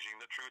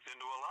changing the truth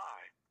into a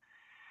lie.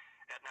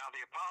 And now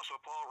the Apostle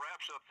Paul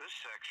wraps up this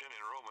section in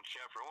Romans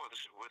chapter 1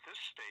 with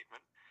this statement.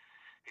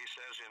 He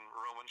says in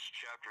Romans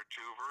chapter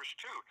 2, verse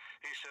 2,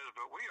 he says,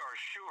 but we are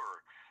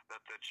sure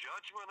that the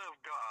judgment of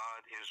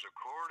God is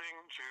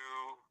according to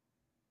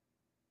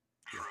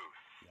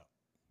truth. Yeah.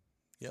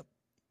 Yep.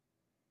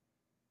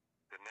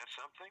 Isn't that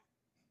something?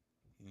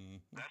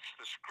 Mm-hmm. That's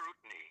the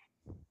scrutiny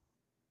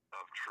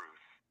of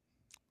truth.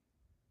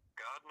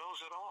 God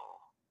knows it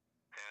all,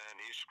 and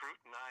he's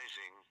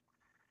scrutinizing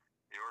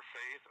your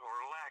faith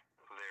or lack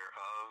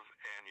thereof,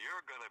 and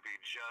you're going to be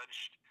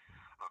judged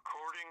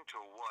according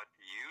to what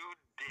you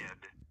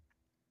did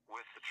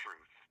with the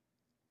truth.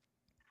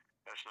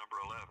 That's number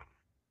 11.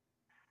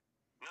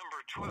 Number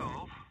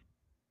 12,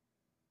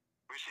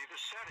 we see the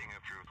setting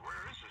of truth.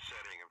 Where is the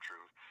setting of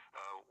truth?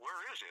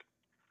 Where is it?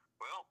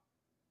 Well,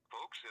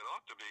 folks, it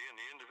ought to be in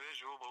the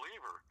individual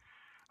believer.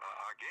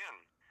 Again,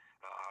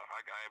 I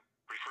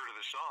refer to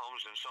the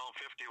Psalms. In Psalm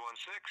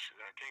 51:6,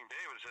 King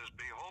David says,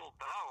 behold,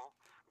 thou,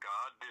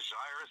 God,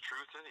 desireth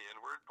truth in the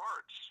inward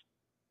parts.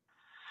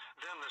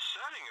 Then the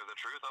setting of the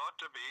truth ought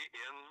to be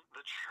in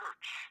the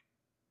church.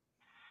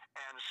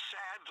 And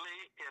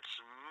sadly, it's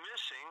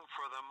missing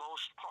for the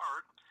most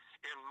part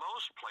in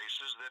most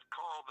places that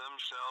call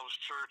themselves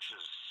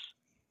churches.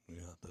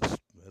 Yeah,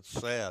 that's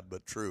sad,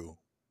 but true.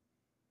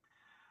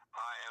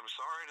 I am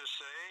sorry to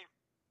say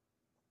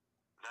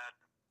that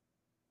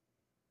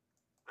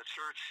the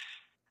church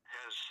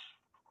has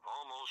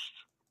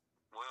almost,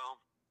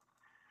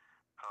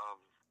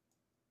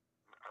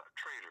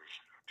 traitors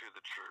to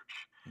the church.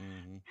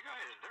 Mm-hmm. You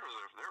guys,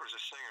 there was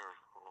a singer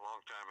a long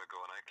time ago,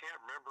 and I can't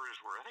remember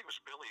his word. I think it was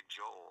Billy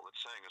Joel that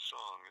sang a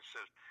song. It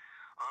said,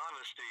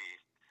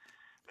 honesty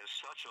is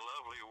such a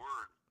lovely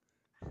word,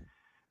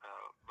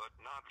 but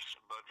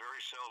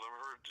very seldom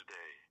heard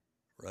today.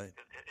 Right.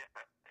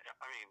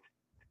 I mean,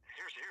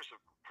 here's a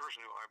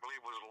person who I believe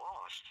was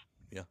lost.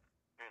 Yeah.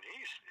 And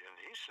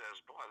he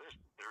says, boy,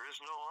 there is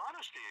no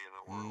honesty in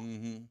the world.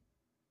 Mm-hmm.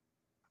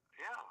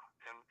 Yeah.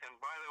 And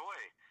by the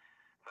way,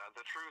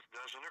 the truth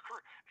doesn't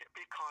occur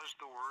because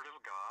the Word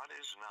of God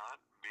is not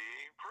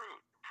being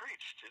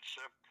preached. It's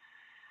a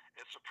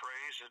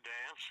praise, a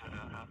dance,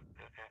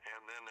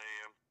 and then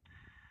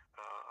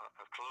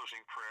a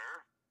closing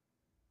prayer,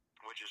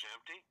 which is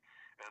empty,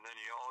 and then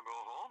you all go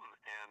home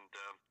and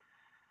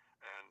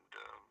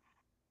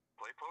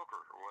play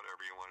poker or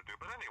whatever you want to do.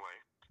 But anyway,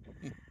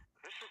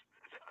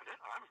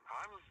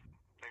 I'm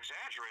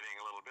exaggerating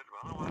a little bit, but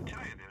I want to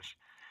tell you this.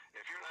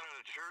 If you're not in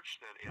a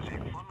church that is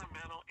a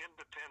fundamental,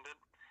 independent,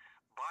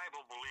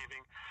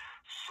 Bible-believing,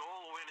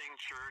 soul-winning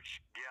church,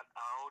 get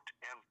out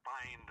and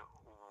find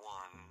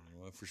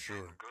one. Well, for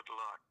sure. And good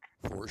luck.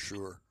 For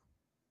sure.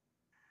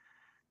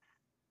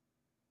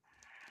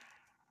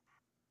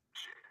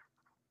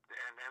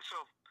 And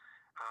so,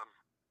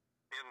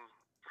 in 1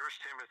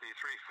 Timothy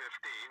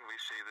 3:15,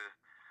 we see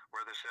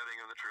where the setting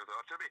of the truth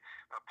ought to be.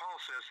 Paul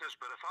says this,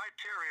 but if I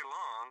tarry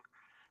long,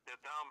 that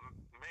thou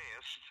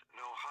mayest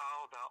know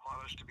how thou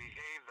oughtest to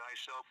behave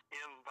thyself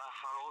in the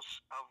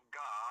house of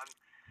God,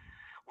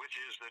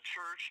 which is the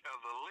church of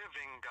the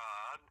living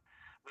God,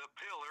 the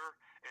pillar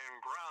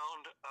and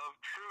ground of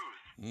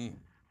truth.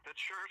 The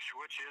church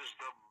which is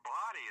the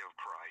body of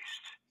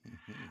Christ.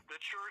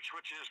 The church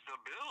which is the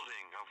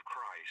building of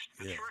Christ.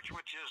 The church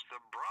which is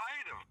the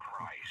bride of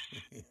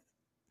Christ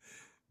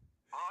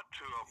ought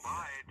to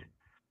abide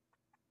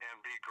and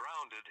be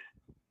grounded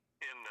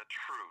in the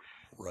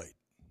truth. Right.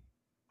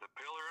 The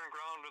pillar and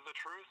ground of the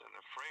truth and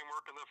the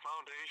framework and the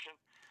foundation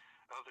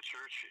of the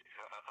church,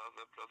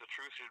 of the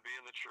truth should be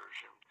in the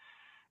church. And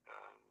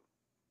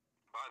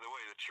by the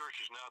way, the church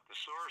is not the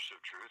source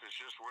of truth.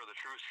 It's just where the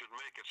truth should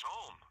make its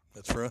home.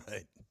 That's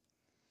right.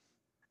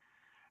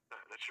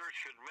 The church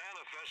should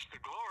manifest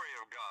the glory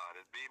of God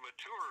and be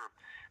mature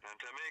and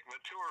to make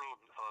mature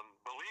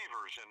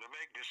believers and to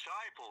make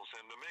disciples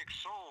and to make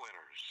soul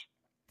winners.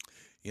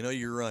 You know,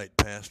 you're right,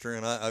 Pastor,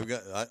 and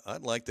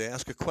I'd like to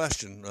ask a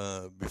question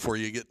before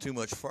you get too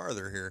much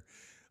farther here.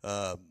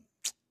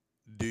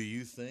 Do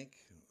you think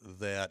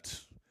that,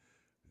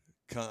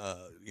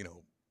 you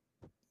know,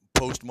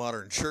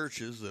 postmodern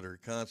churches that are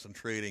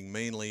concentrating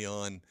mainly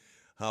on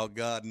how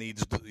God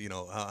needs to, you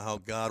know, how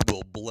God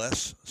will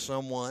bless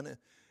someone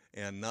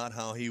and not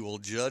how he will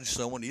judge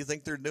someone. Do you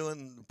think they're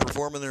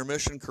performing their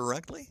mission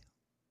correctly?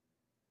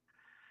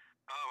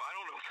 I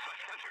don't know if I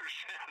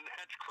understand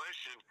that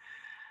question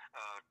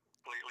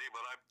completely,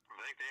 but I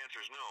think the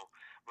answer is no.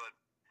 But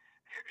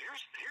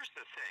here's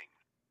the thing.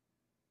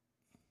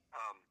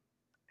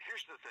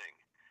 Here's the thing.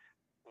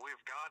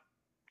 We've got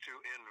to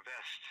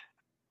invest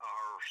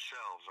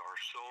ourselves, our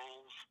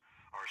souls,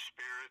 our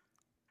spirit,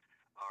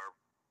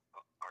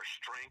 our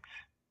strength,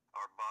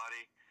 our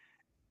body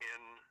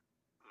in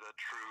the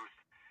truth.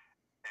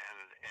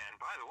 And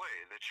by the way,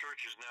 the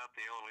church is not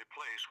the only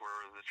place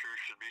where the truth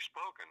should be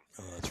spoken.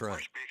 That's right.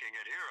 We're speaking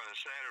it here on a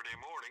Saturday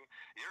morning.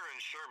 You're in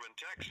Sherman,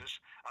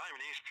 Texas. I'm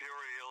in East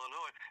Peoria,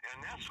 Illinois, and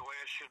that's the way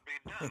it should be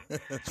done.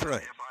 That's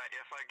right.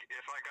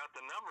 If I got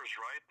the numbers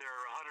right, there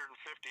are 150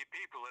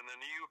 people in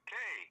the UK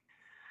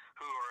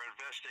who are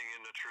investing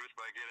in the truth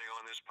by getting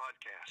on this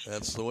podcast.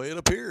 That's the way it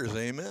appears.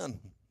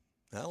 Amen.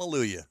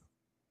 Hallelujah.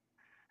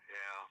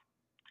 Yeah.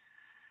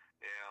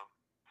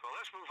 So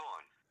let's move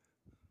on.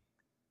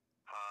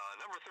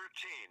 Number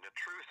 13, the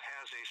truth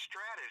has a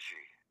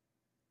strategy.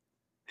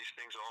 These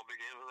things all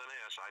begin with an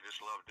S. I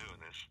just love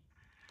doing this.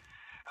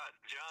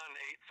 John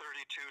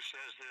 8:32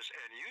 says this,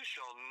 and you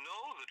shall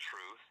know the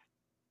truth,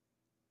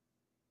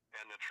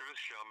 and the truth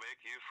shall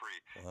make you free.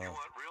 Wow. You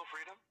want real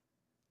freedom?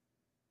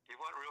 You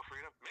want real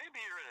freedom?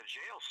 Maybe you're in a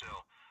jail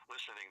cell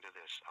listening to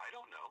this. I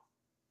don't know.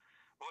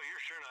 Well,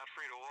 you're sure not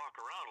free to walk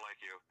around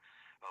like you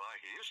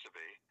used to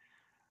be.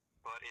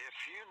 But if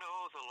you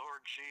know the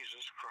Lord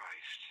Jesus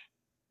Christ,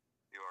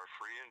 you are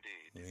free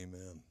indeed.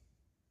 Amen.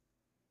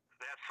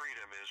 That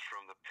freedom is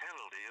from the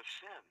penalty of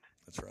sin.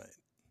 That's right.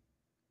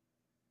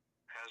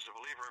 As a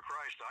believer in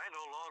Christ, I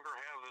no longer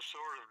have the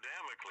sword of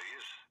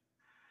Damocles,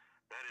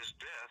 that is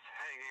death,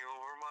 hanging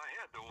over my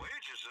head. The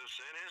wages of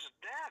sin is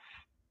death.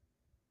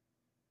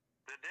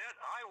 The debt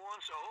I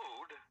once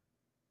owed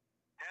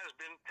has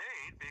been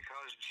paid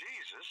because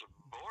Jesus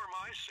bore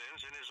my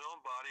sins in his own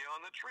body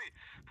on the tree.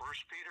 1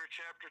 Peter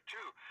chapter 2,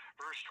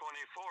 verse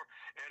 24.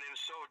 And in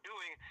so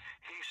doing,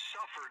 he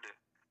suffered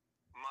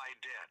my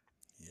debt.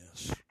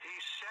 Yes. He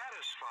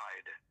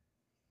satisfied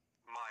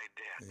my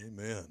debt.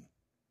 Amen.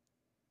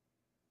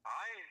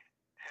 I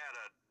had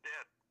a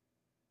debt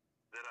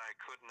that I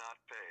could not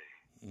pay.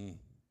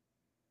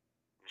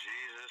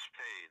 Jesus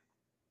paid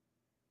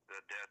the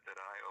debt that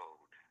I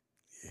owed.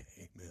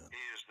 Amen.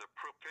 He is the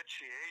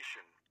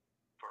propitiation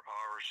for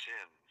our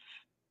sins,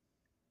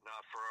 not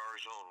for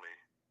ours only,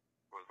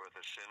 but for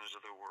the sins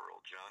of the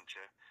world. 1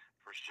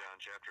 John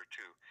chapter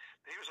 2.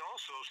 He was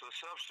also the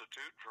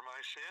substitute for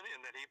my sin in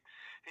that he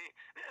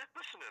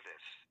listen to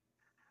this.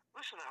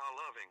 Listen to how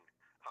loving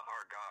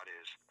our God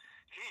is.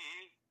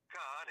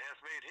 God,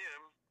 hath made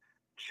him,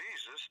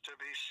 Jesus, to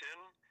be sin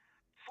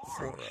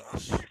for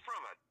us. Free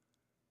from it.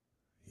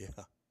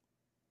 Yeah.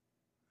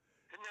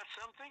 Isn't that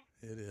something?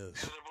 It is.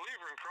 As a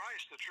believer in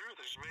Christ, the truth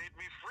has made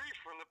me free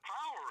from the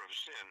power of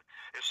sin.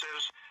 It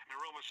says in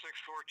Romans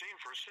 6:14,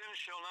 for sin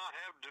shall not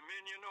have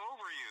dominion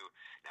over you.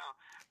 Now,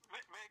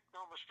 make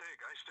no mistake,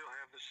 I still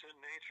have the sin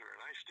nature,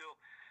 and I still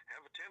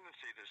have a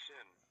tendency to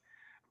sin,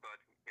 but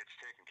it's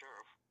taken care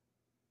of.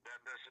 Now,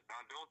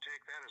 don't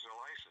take that as a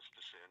license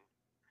to sin,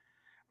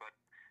 but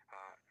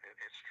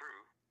it's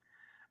true.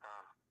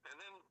 And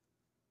then,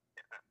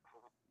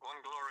 one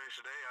glorious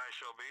day I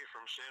shall be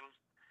from sin,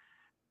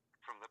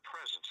 from the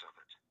presence of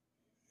it.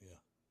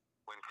 Yeah.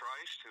 When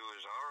Christ, who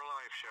is our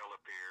life, shall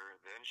appear,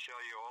 then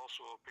shall you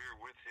also appear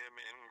with him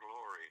in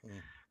glory.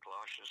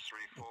 Colossians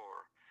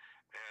 3:4.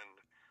 And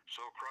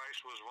so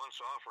Christ was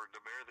once offered to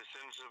bear the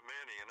sins of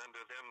many, and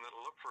unto them that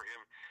look for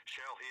him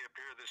shall he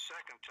appear the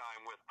second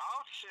time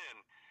without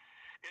sin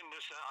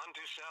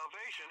unto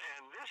salvation.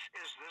 And this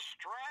is the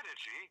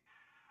strategy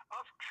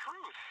of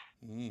truth,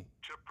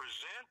 to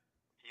present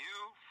you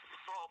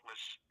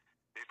faultless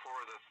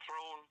before the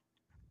throne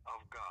of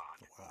God.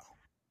 Wow.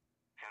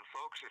 And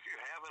folks, if you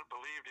haven't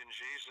believed in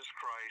Jesus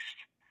Christ,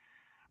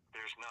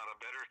 there's not a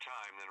better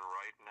time than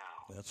right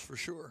now. That's for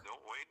sure.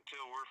 Don't wait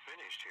until we're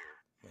finished here.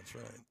 That's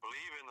right.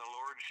 Believe in the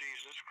Lord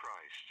Jesus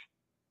Christ,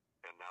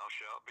 and thou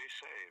shalt be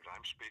saved.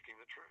 I'm speaking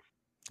the truth.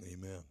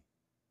 Amen.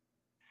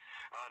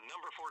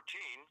 Number 14,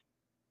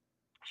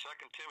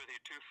 2 Timothy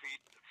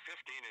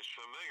 2:15 is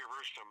familiar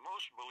verse to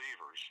most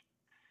believers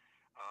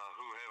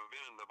who have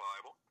been in the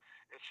Bible.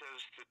 It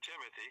says to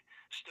Timothy,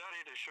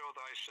 study to show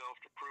thyself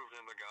approved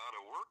unto God,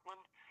 a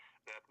workman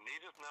that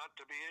needeth not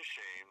to be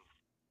ashamed,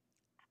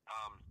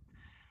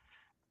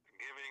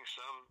 giving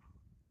some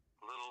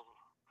little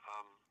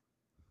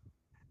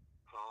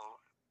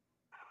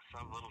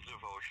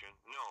devotion.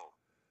 No.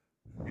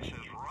 It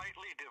says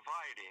rightly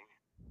dividing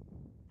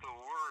the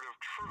word of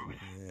truth.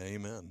 Yeah,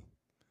 amen.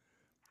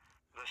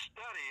 The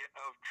study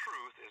of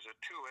truth is a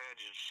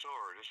two-edged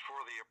sword. It's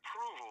for the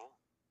approval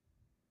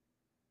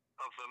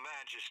of the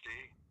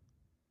majesty,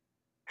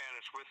 and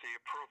it's with the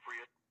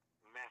appropriate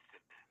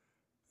method.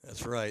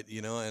 That's right.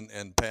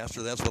 And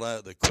Pastor, that's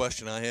what the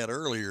question I had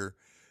earlier,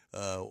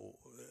 uh,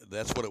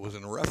 that's what it was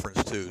in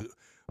reference to.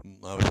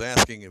 I was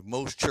asking if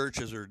most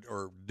churches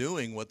are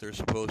doing what they're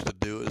supposed to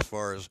do as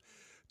far as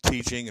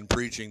teaching and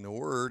preaching the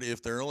Word,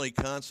 if they're only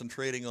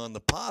concentrating on the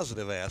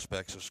positive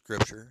aspects of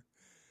Scripture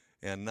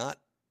and not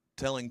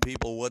telling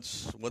people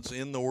what's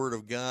in the Word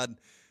of God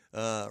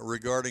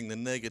regarding the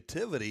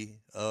negativity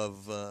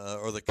of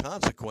or the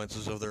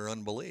consequences of their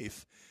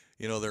unbelief.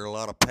 There are a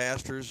lot of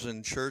pastors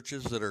and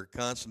churches that are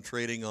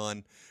concentrating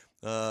on,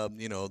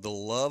 the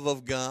love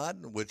of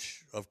God,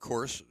 which of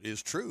course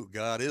is true.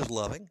 God is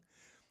loving,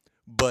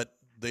 but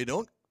they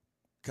don't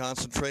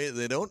concentrate.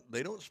 They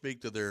don't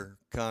speak to their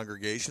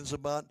congregations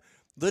about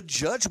the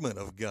judgment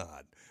of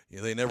God.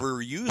 They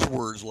never use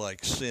words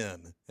like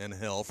sin and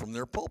hell from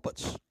their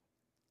pulpits.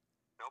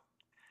 Nope.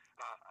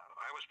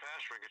 I was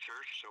pastoring a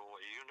church, so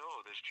you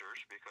know this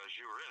church because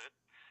you were in it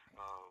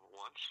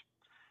once.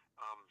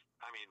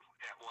 I mean,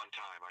 at one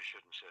time. I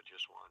shouldn't have said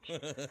just once.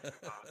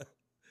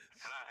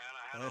 And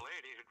I had a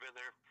lady who'd been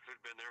there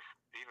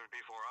even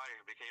before I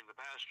became the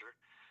pastor,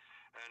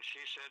 and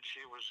she said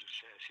she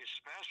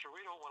says, Pastor,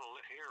 we don't want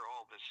to hear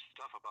all this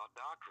stuff about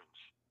doctrines.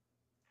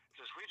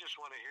 She says, we just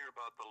want to hear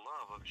about the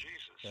love of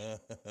Jesus.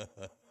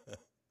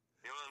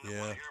 You want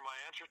to hear my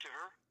answer to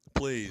her?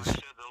 Please. I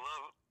said, the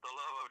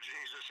love of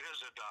Jesus is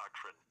a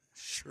doctrine.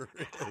 Sure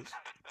is.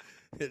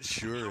 It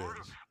sure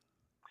is.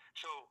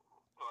 So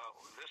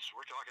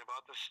we're talking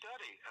about the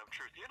study of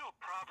truth.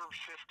 Proverbs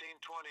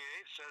 15:28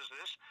 says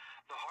this: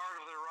 the heart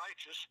of the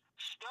righteous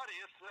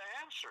studieth the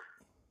answer.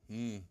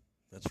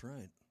 That's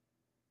right.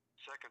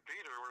 2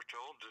 Peter, we're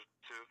told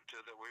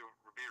that we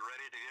be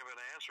ready to give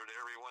an answer to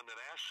everyone that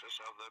asks us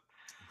of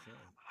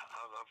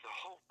the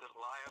hope that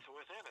lieth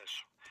within us.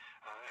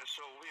 And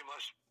so we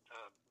must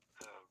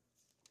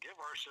give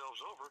ourselves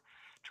over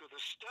to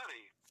the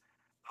study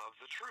of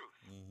the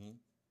truth. Mm-hmm.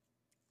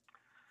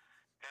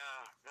 Now,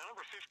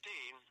 number 15.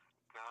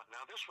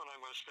 Now this one I'm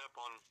going to step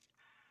on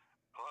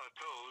a lot of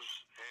toes,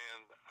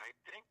 and I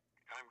think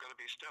I'm going to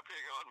be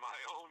stepping on my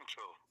own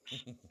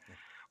toes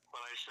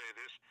when I say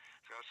this.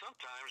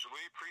 Sometimes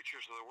we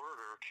preachers of the Word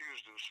are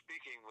accused of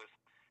speaking with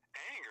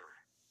anger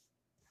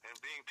and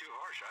being too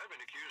harsh. I've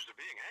been accused of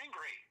being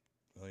angry.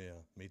 Oh,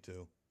 yeah, me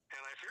too.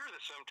 And I fear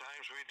that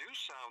sometimes we do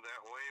sound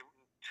that way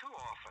too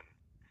often.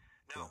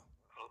 Now,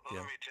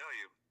 let me tell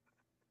you,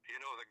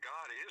 that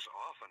God is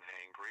often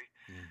angry.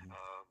 Mm-hmm.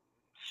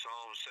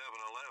 Psalm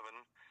 7:11,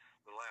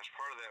 the last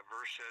part of that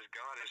verse says,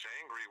 God is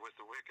angry with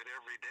the wicked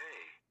every day.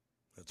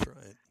 That's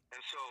right.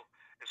 And so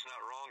it's not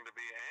wrong to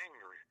be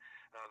angry.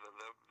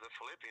 The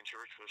Philippian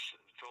church was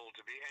told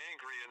to be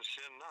angry and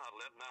sin not.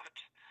 Let not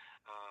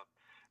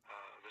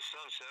the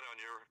sun set on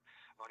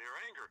your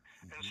anger.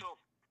 Mm-hmm. And so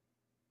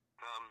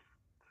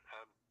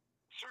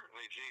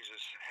certainly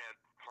Jesus had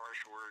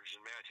harsh words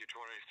in Matthew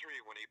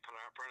 23 when he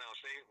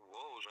pronounced 8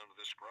 woes unto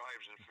the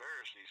scribes and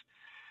Pharisees.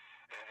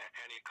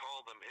 And he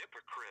called them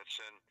hypocrites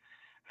 8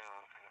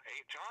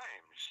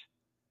 times.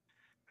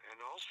 And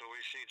also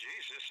we see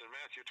Jesus in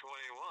Matthew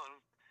 21,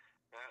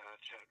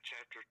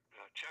 chapter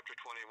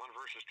 21,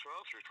 verses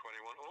 12 through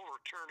 21,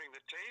 overturning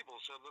the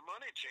tables of the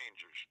money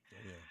changers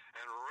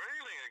and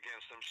railing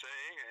against them,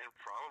 saying, and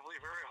probably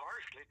very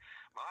harshly,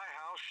 my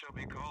house shall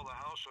be called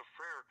the house of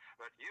prayer,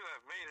 but you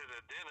have made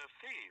it a den of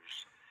thieves.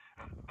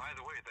 By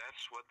the way,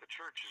 that's what the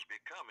church is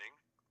becoming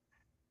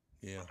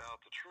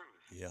without the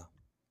truth. Yeah.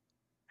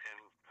 And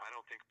I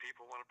don't think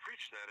people want to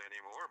preach that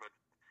anymore, but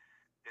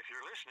if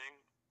you're listening,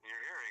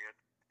 you're hearing it.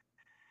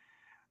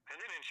 And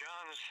then in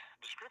John's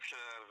description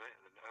of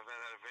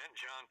that event,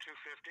 John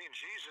 2:15,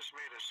 Jesus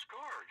made a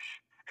scourge,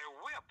 a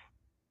whip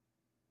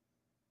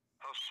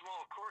of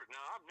small cord.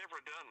 Now, I've never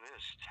done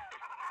this.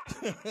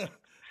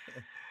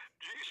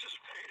 Jesus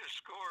made a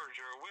scourge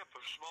or a whip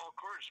of small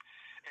cords,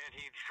 and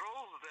he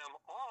drove them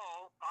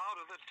all out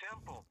of the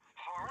temple.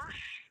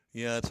 Harsh.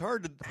 Yeah, it's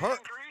hard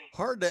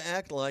to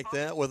act like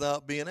that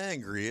without being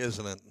angry,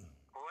 isn't it?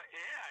 Well,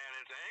 yeah, and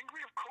it's angry,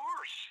 of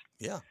course.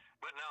 Yeah.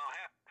 But now,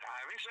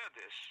 having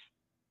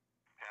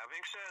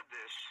said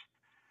this,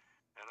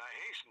 and I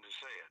hasten to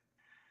say it,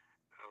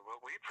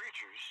 but we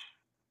preachers,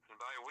 and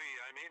by we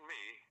I mean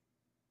me,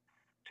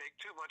 take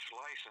too much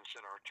license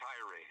in our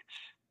tirades.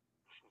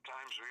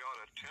 Sometimes we ought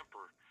to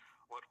temper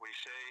what we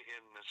say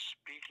in the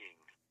speaking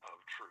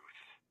of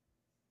truth.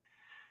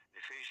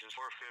 Ephesians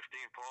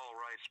 4:15, Paul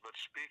writes, but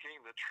speaking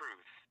the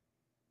truth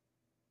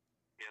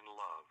in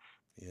love.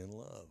 In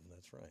love,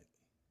 that's right.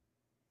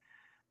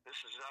 This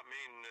does not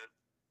mean that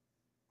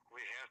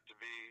we have to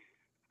be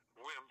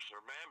wimps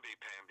or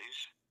mamby-pambies.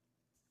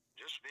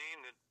 Just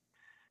mean that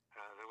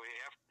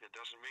it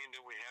doesn't mean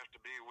that we have to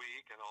be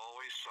weak and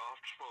always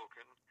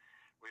soft-spoken.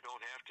 We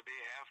don't have to be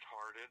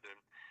half-hearted,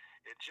 and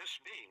it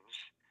just means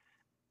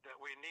that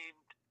we need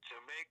to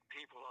make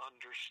people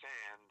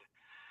understand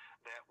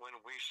that when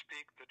we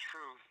speak the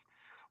truth,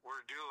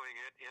 we're doing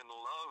it in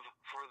love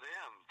for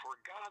them. For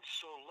God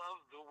so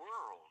loved the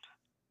world.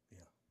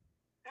 Yeah.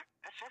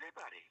 That's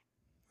everybody.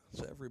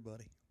 That's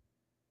everybody.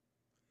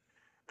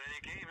 That he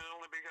gave his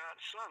only begotten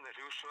begotten Son, that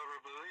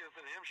whosoever believeth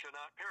in him shall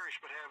not perish,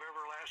 but have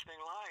everlasting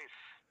life.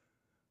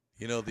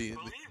 You know, Believe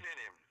in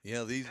him.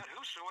 Yeah, That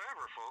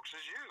whosoever, folks,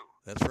 is you.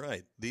 That's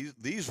right.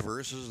 These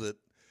verses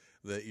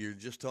that you're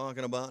just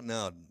talking about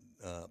now,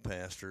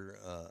 Pastor,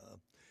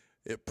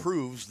 it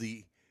proves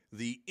the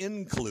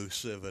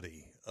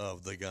inclusivity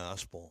of the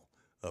gospel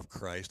of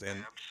Christ,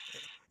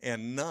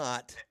 and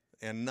not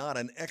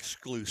an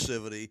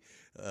exclusivity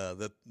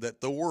that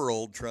the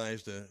world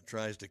tries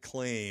to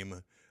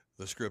claim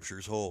the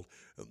Scriptures hold.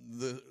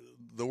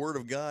 The Word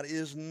of God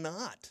is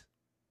not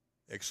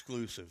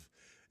exclusive.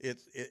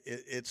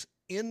 It's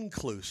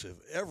inclusive.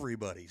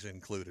 Everybody's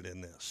included in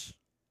this.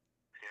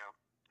 Yeah,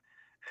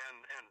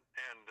 and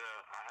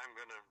I'm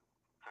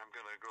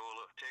gonna go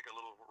take a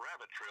little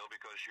rabbit trail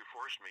because you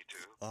forced me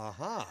to.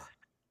 Aha.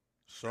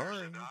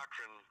 Sorry. There's a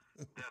doctrine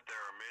that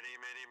there are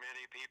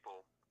many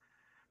people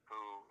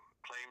who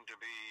claim to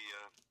be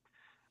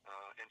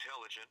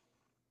intelligent,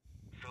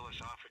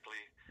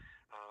 philosophically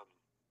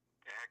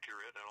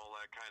accurate, and all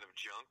that kind of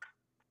junk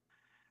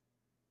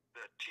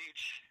that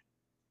teach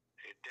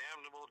a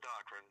damnable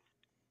doctrine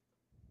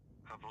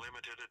of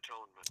limited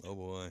atonement. Oh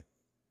boy.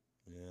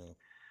 Yeah.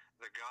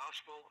 The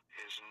gospel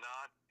is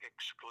not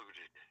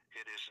excluded.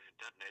 It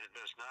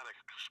does not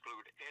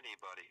exclude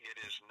anybody.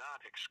 It is not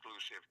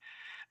exclusive.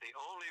 The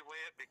only way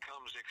it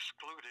becomes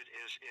excluded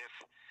is if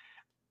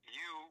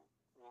you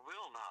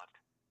will not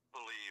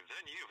believe.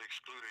 Then you've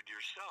excluded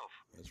yourself.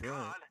 That's right.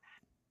 God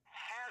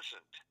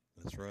hasn't.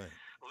 That's right.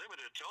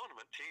 Limited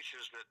atonement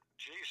teaches that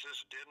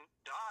Jesus didn't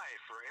die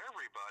for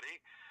everybody,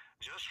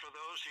 just for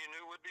those he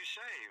knew would be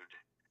saved.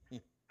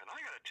 And I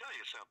got to tell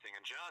you something.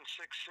 In John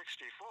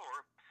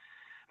 6:64,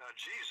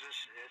 Jesus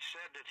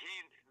said that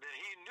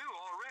he knew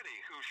already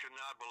who should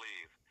not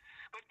believe.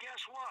 But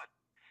guess what?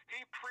 He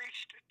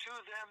preached to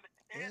them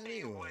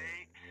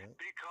anyway,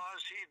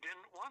 because he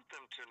didn't want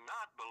them to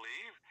not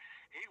believe.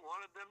 He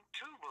wanted them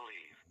to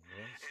believe.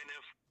 Yes. And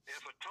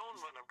if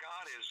atonement of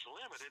God is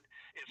limited,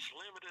 it's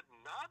limited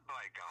not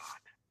by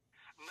God,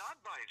 not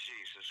by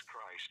Jesus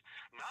Christ,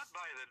 not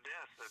by the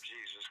death of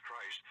Jesus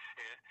Christ.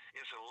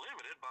 It's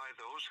limited by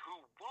those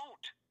who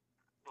won't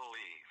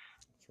believe.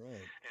 That's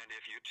right. And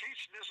if you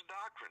teach this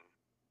doctrine,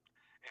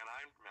 and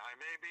I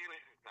may be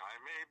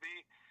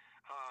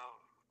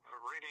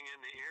ringing in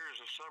the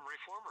ears of some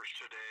reformers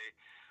today,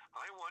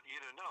 I want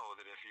you to know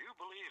that if you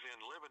believe in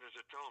limited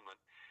atonement,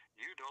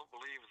 you don't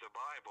believe the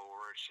Bible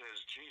where it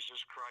says Jesus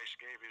Christ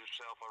gave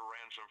himself a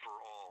ransom for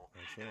all.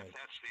 That's And right. if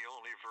that's the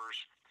only verse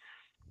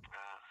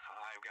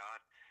I've got,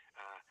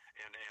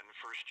 and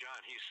 1 John,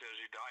 he says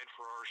he died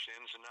for our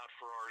sins and not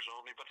for ours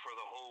only, but for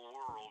the whole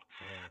world.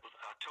 Right.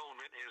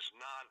 Atonement is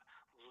not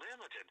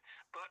limited.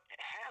 But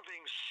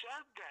having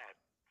said that,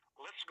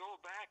 let's go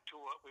back to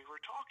what we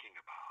were talking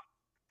about.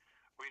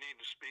 We need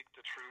to speak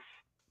the truth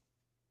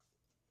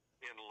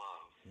in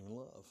love. In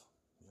love.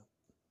 Yep.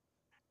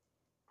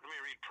 Let me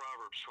read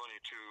Proverbs 22,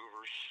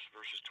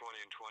 verses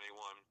 20 and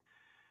 21.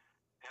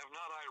 Have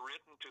not I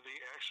written to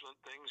thee excellent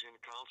things in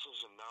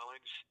counsels and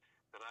knowledge,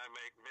 that I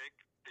may make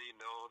thee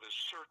know the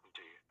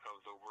certainty of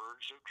the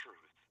words of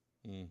truth,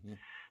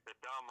 that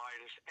thou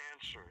mightest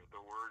answer the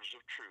words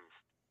of truth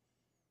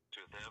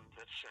to them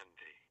that send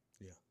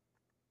thee. Yeah.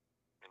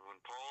 And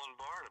when Paul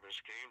and Barnabas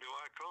came to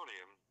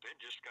Iconium,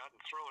 they'd just gotten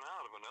thrown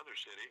out of another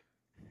city.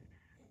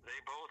 They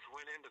both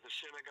went into the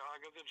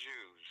synagogue of the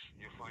Jews.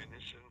 You find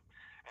this in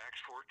Acts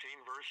 14,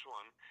 verse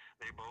 1.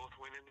 They both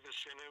went into the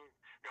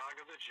synagogue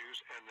of the Jews,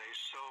 and they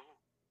so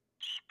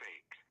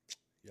spake.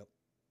 Yep.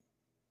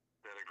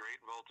 That a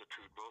great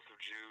multitude, both of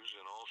Jews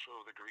and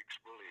also the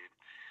Greeks, believed.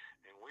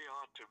 And we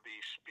ought to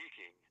be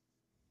speaking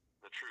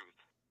the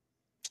truth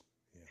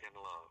in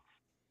love.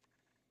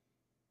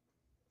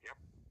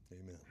 Yep.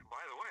 Amen.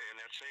 By the way, in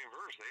that same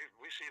verse,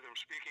 we see them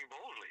speaking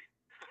boldly.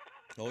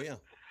 Oh, yeah.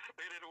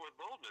 They did it with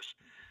boldness.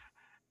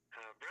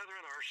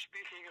 Brethren, our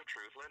speaking of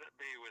truth, let it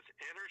be with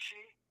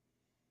energy,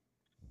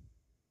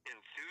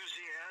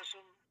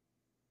 enthusiasm,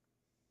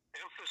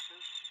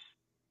 emphasis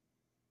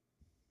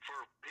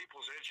for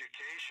people's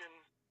education,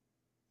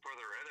 for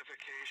their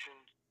edification.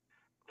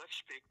 Let's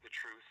speak the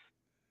truth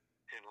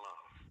in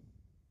love.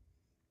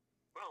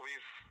 Well,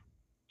 we've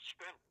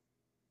spent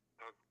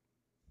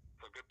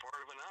a good part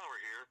of an hour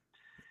here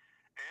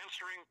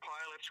answering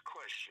Pilate's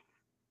question.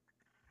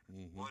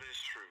 What is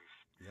truth?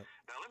 Yep.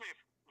 Now let me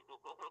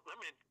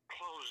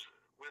close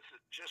with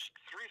just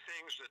three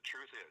things that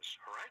truth is.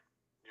 All right?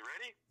 You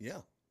ready? Yeah.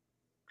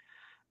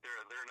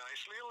 They're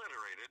nicely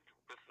alliterated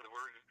with the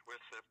word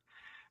with the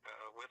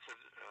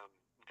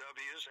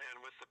W's and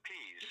with the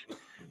P's.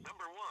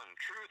 Number one,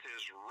 truth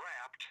is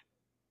wrapped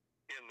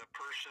in the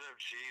person of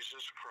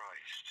Jesus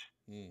Christ.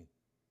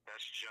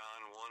 That's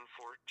John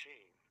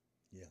 1:14.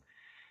 Yeah.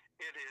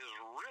 It is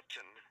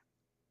written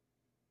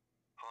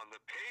on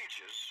the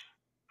pages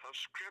of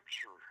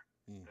Scripture.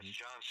 That's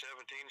John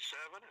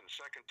 17:7 and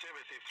 2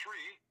 Timothy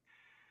 3,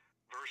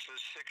 verses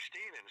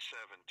 16 and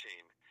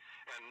 17.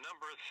 And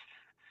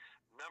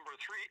number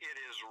three, it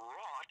is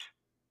wrought,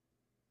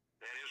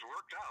 that is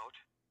worked out,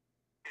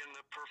 in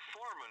the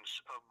performance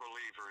of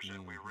believers.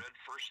 And we read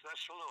 1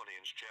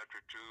 Thessalonians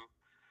chapter 2,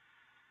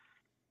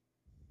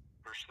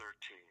 verse 13.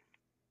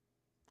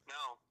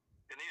 Now,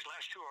 in these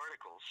last two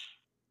articles,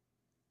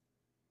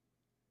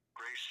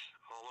 grace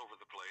all over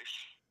the place,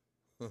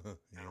 Yeah.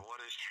 and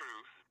what is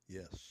truth.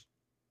 Yes.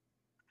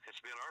 It's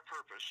been our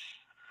purpose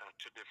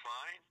to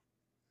define,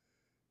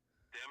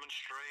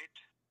 demonstrate,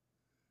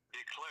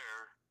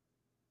 declare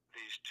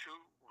these two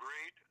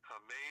great,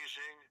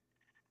 amazing,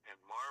 and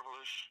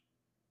marvelous,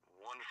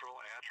 wonderful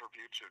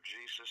attributes of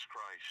Jesus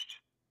Christ,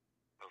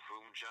 of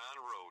whom John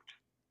wrote,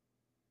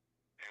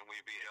 and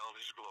we beheld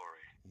his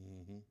glory.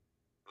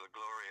 The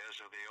glory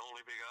as of the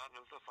only begotten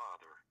of the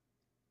Father,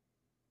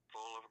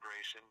 full of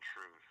grace and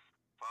truth.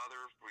 Father,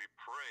 we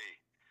pray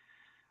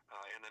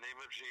in the name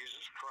of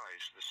Jesus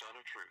Christ, the Son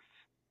of Truth,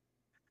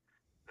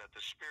 that the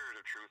Spirit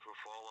of truth will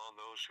fall on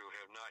those who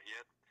have not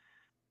yet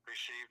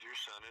received your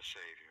Son as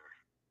Savior.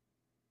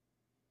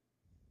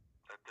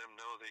 Let them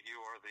know that you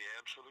are the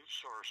absolute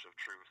source of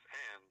truth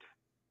and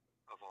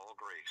of all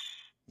grace.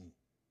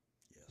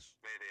 Yes.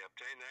 May they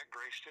obtain that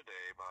grace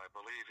today by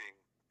believing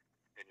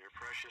in your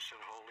precious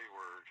and holy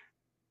word,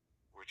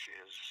 which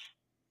is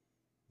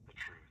the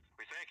truth.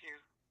 We thank you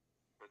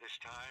for this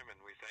time, and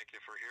we thank you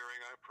for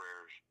hearing our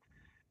prayers.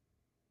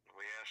 And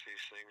we ask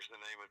these things in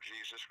the name of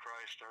Jesus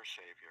Christ, our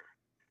Savior.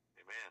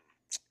 Amen.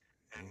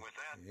 And with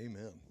that,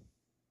 amen.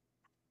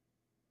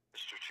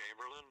 Mr.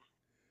 Chamberlain,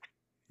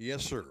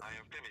 Yes, sir. I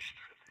am finished.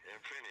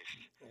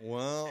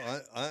 Well,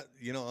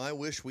 I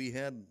wish we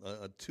had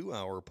a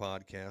 2-hour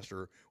podcast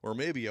or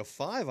maybe a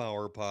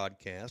 5-hour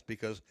podcast,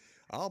 because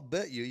I'll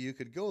bet you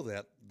could go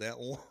that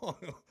long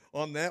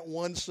on that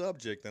one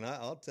subject. And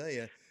I'll tell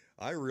you,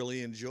 I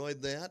really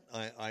enjoyed that.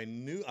 I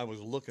knew I was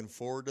looking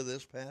forward to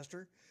this,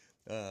 Pastor,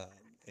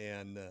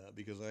 and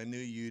because I knew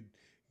you'd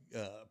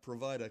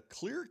provide a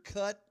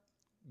clear-cut.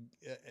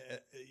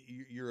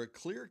 You're a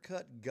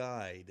clear-cut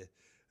guide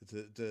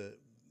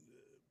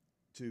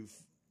to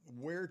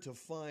where to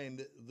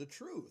find the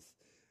truth.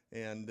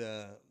 And,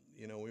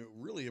 we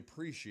really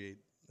appreciate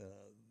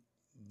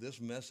this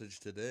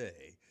message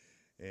today.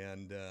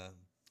 And,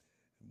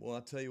 well,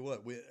 I'll tell you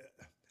what,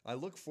 I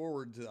look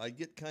forward to, I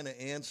get kind of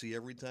antsy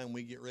every time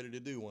we get ready to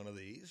do one of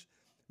these,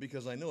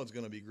 because I know it's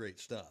going to be great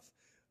stuff.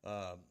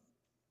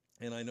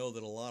 And I know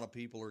that a lot of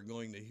people are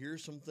going to hear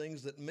some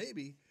things that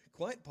maybe,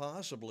 quite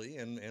possibly,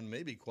 and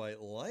maybe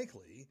quite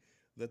likely,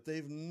 that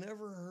they've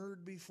never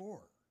heard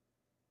before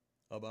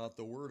about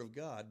the Word of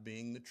God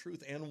being the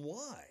truth and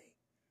why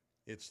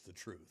it's the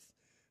truth.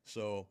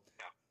 So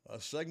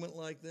a segment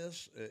like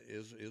this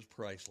is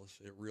priceless.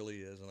 It really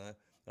is, and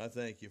I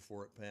thank you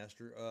for it,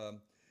 Pastor.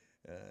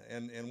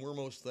 And we're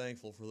most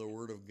thankful for the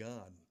Word of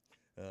God.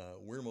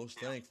 We're most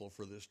thankful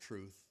for this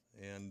truth,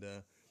 and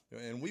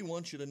we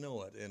want you to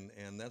know it,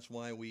 and that's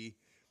why we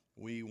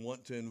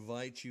want to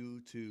invite you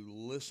to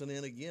listen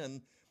in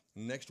again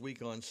next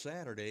week on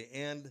Saturday,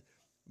 and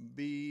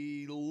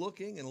be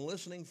looking and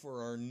listening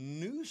for our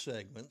new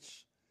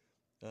segments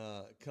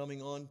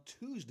coming on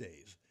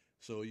Tuesdays.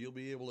 So you'll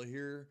be able to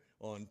hear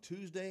on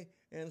Tuesday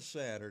and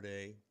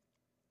Saturday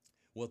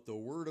what the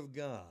Word of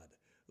God,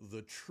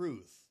 the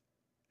truth,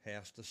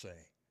 has to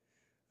say.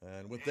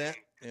 And with that,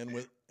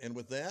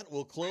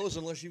 we'll close,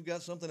 unless you've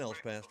got something else,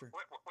 Pastor.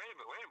 Wait a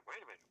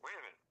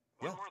minute.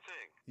 One more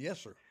thing. Yes,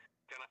 sir.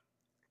 Can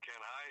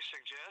I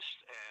suggest,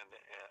 and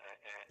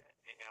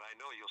I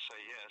know you'll say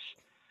yes,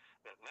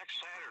 that next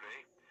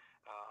Saturday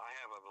I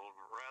have a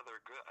rather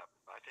good,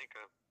 I think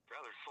a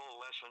rather full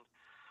lesson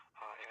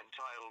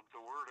entitled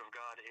 "The Word of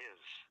God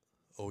Is."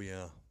 Oh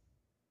yeah.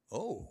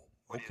 Oh,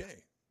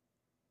 okay.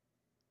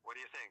 What do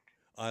you think?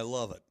 I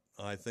love it.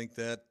 I think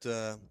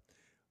that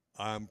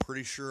I'm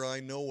pretty sure I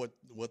know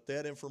what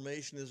that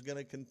information is going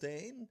to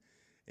contain,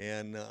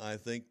 and I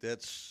think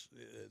it's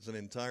an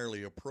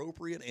entirely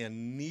appropriate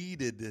and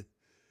needed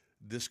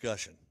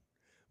discussion,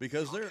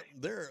 because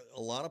there are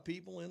a lot of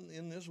people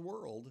in this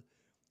world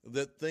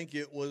that think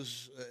it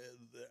was.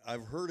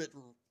 I've heard it.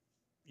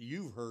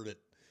 You've heard it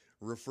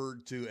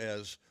referred to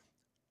as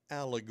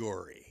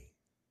allegory.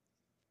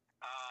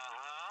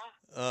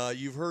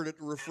 You've heard it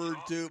referred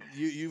to.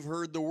 You've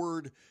heard the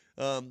word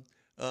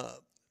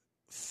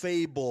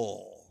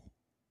fable.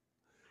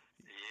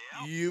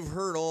 Yeah. You've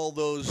heard all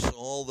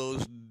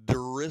those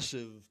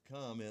derisive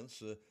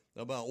comments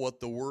about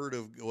what the word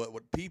of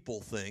what people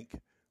think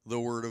the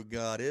Word of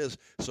God is.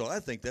 So I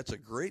think that's a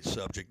great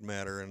subject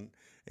matter,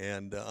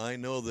 and I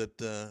know that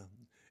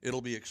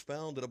it'll be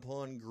expounded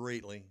upon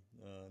greatly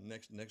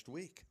next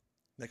week,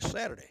 next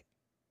Saturday.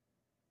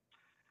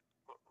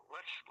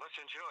 Let's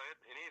enjoy it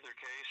in either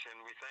case,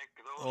 and we thank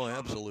those. Oh,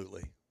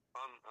 absolutely.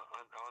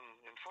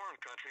 In foreign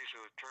countries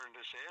who have turned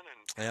us in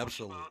and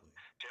absolutely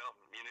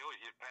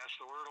you pass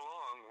the word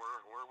along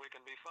where we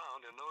can be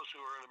found, and those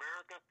who are in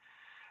America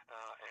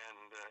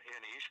and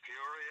in East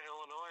Peoria,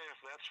 Illinois, if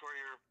that's where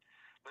you're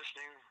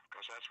listening,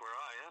 because that's where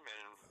I am,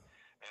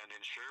 and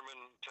in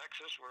Sherman,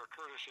 Texas, where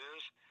Curtis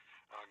is,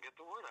 get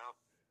the word out.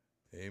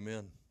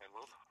 Amen. And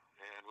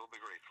we'll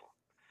be grateful.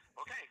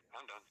 Okay,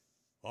 I'm done.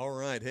 All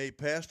right. Hey,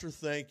 Pastor,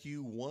 thank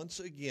you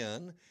once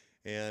again.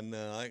 And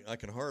I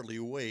can hardly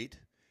wait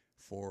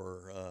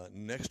for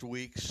next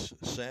week's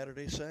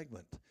Saturday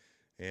segment.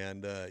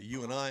 And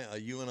you and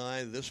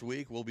I this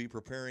week will be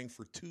preparing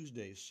for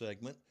Tuesday's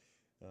segment.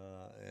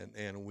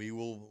 And we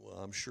will,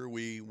 I'm sure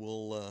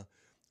we'll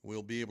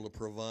be able to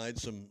provide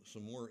some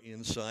more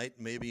insight,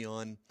 maybe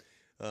on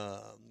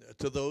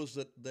to those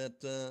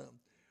that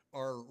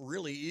are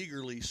really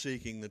eagerly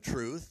seeking the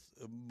truth,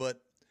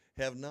 but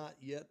have not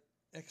yet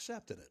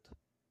accepted it.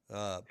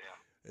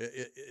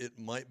 It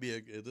might be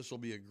this will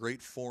be a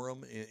great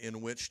forum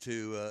in which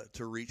to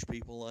reach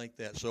people like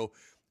that. So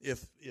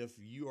if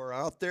you are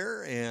out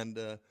there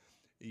and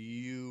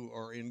you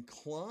are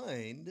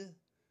inclined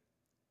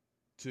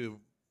to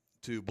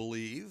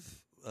believe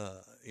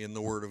in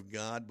the Word of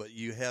God, but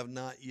you have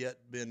not yet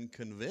been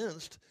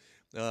convinced,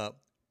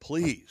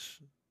 please,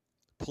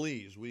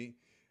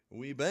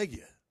 we beg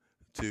you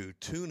to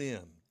tune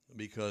in,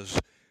 because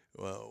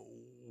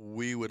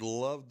we would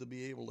love to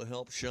be able to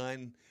help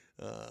shine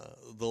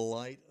the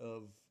light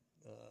of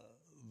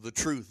the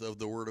truth of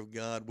the Word of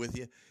God with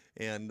you,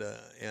 and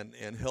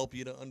help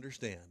you to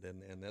understand,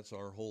 and that's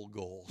our whole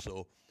goal.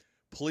 So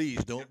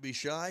please don't be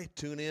shy.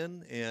 Tune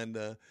in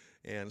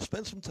and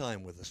spend some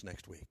time with us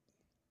next week.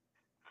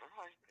 All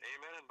right.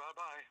 Amen and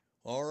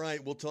bye-bye. All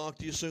right. We'll talk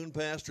to you soon,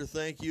 Pastor.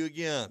 Thank you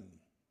again.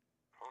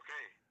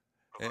 Okay.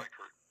 Bye-bye,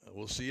 Kurt.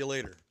 We'll see you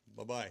later.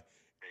 Bye-bye.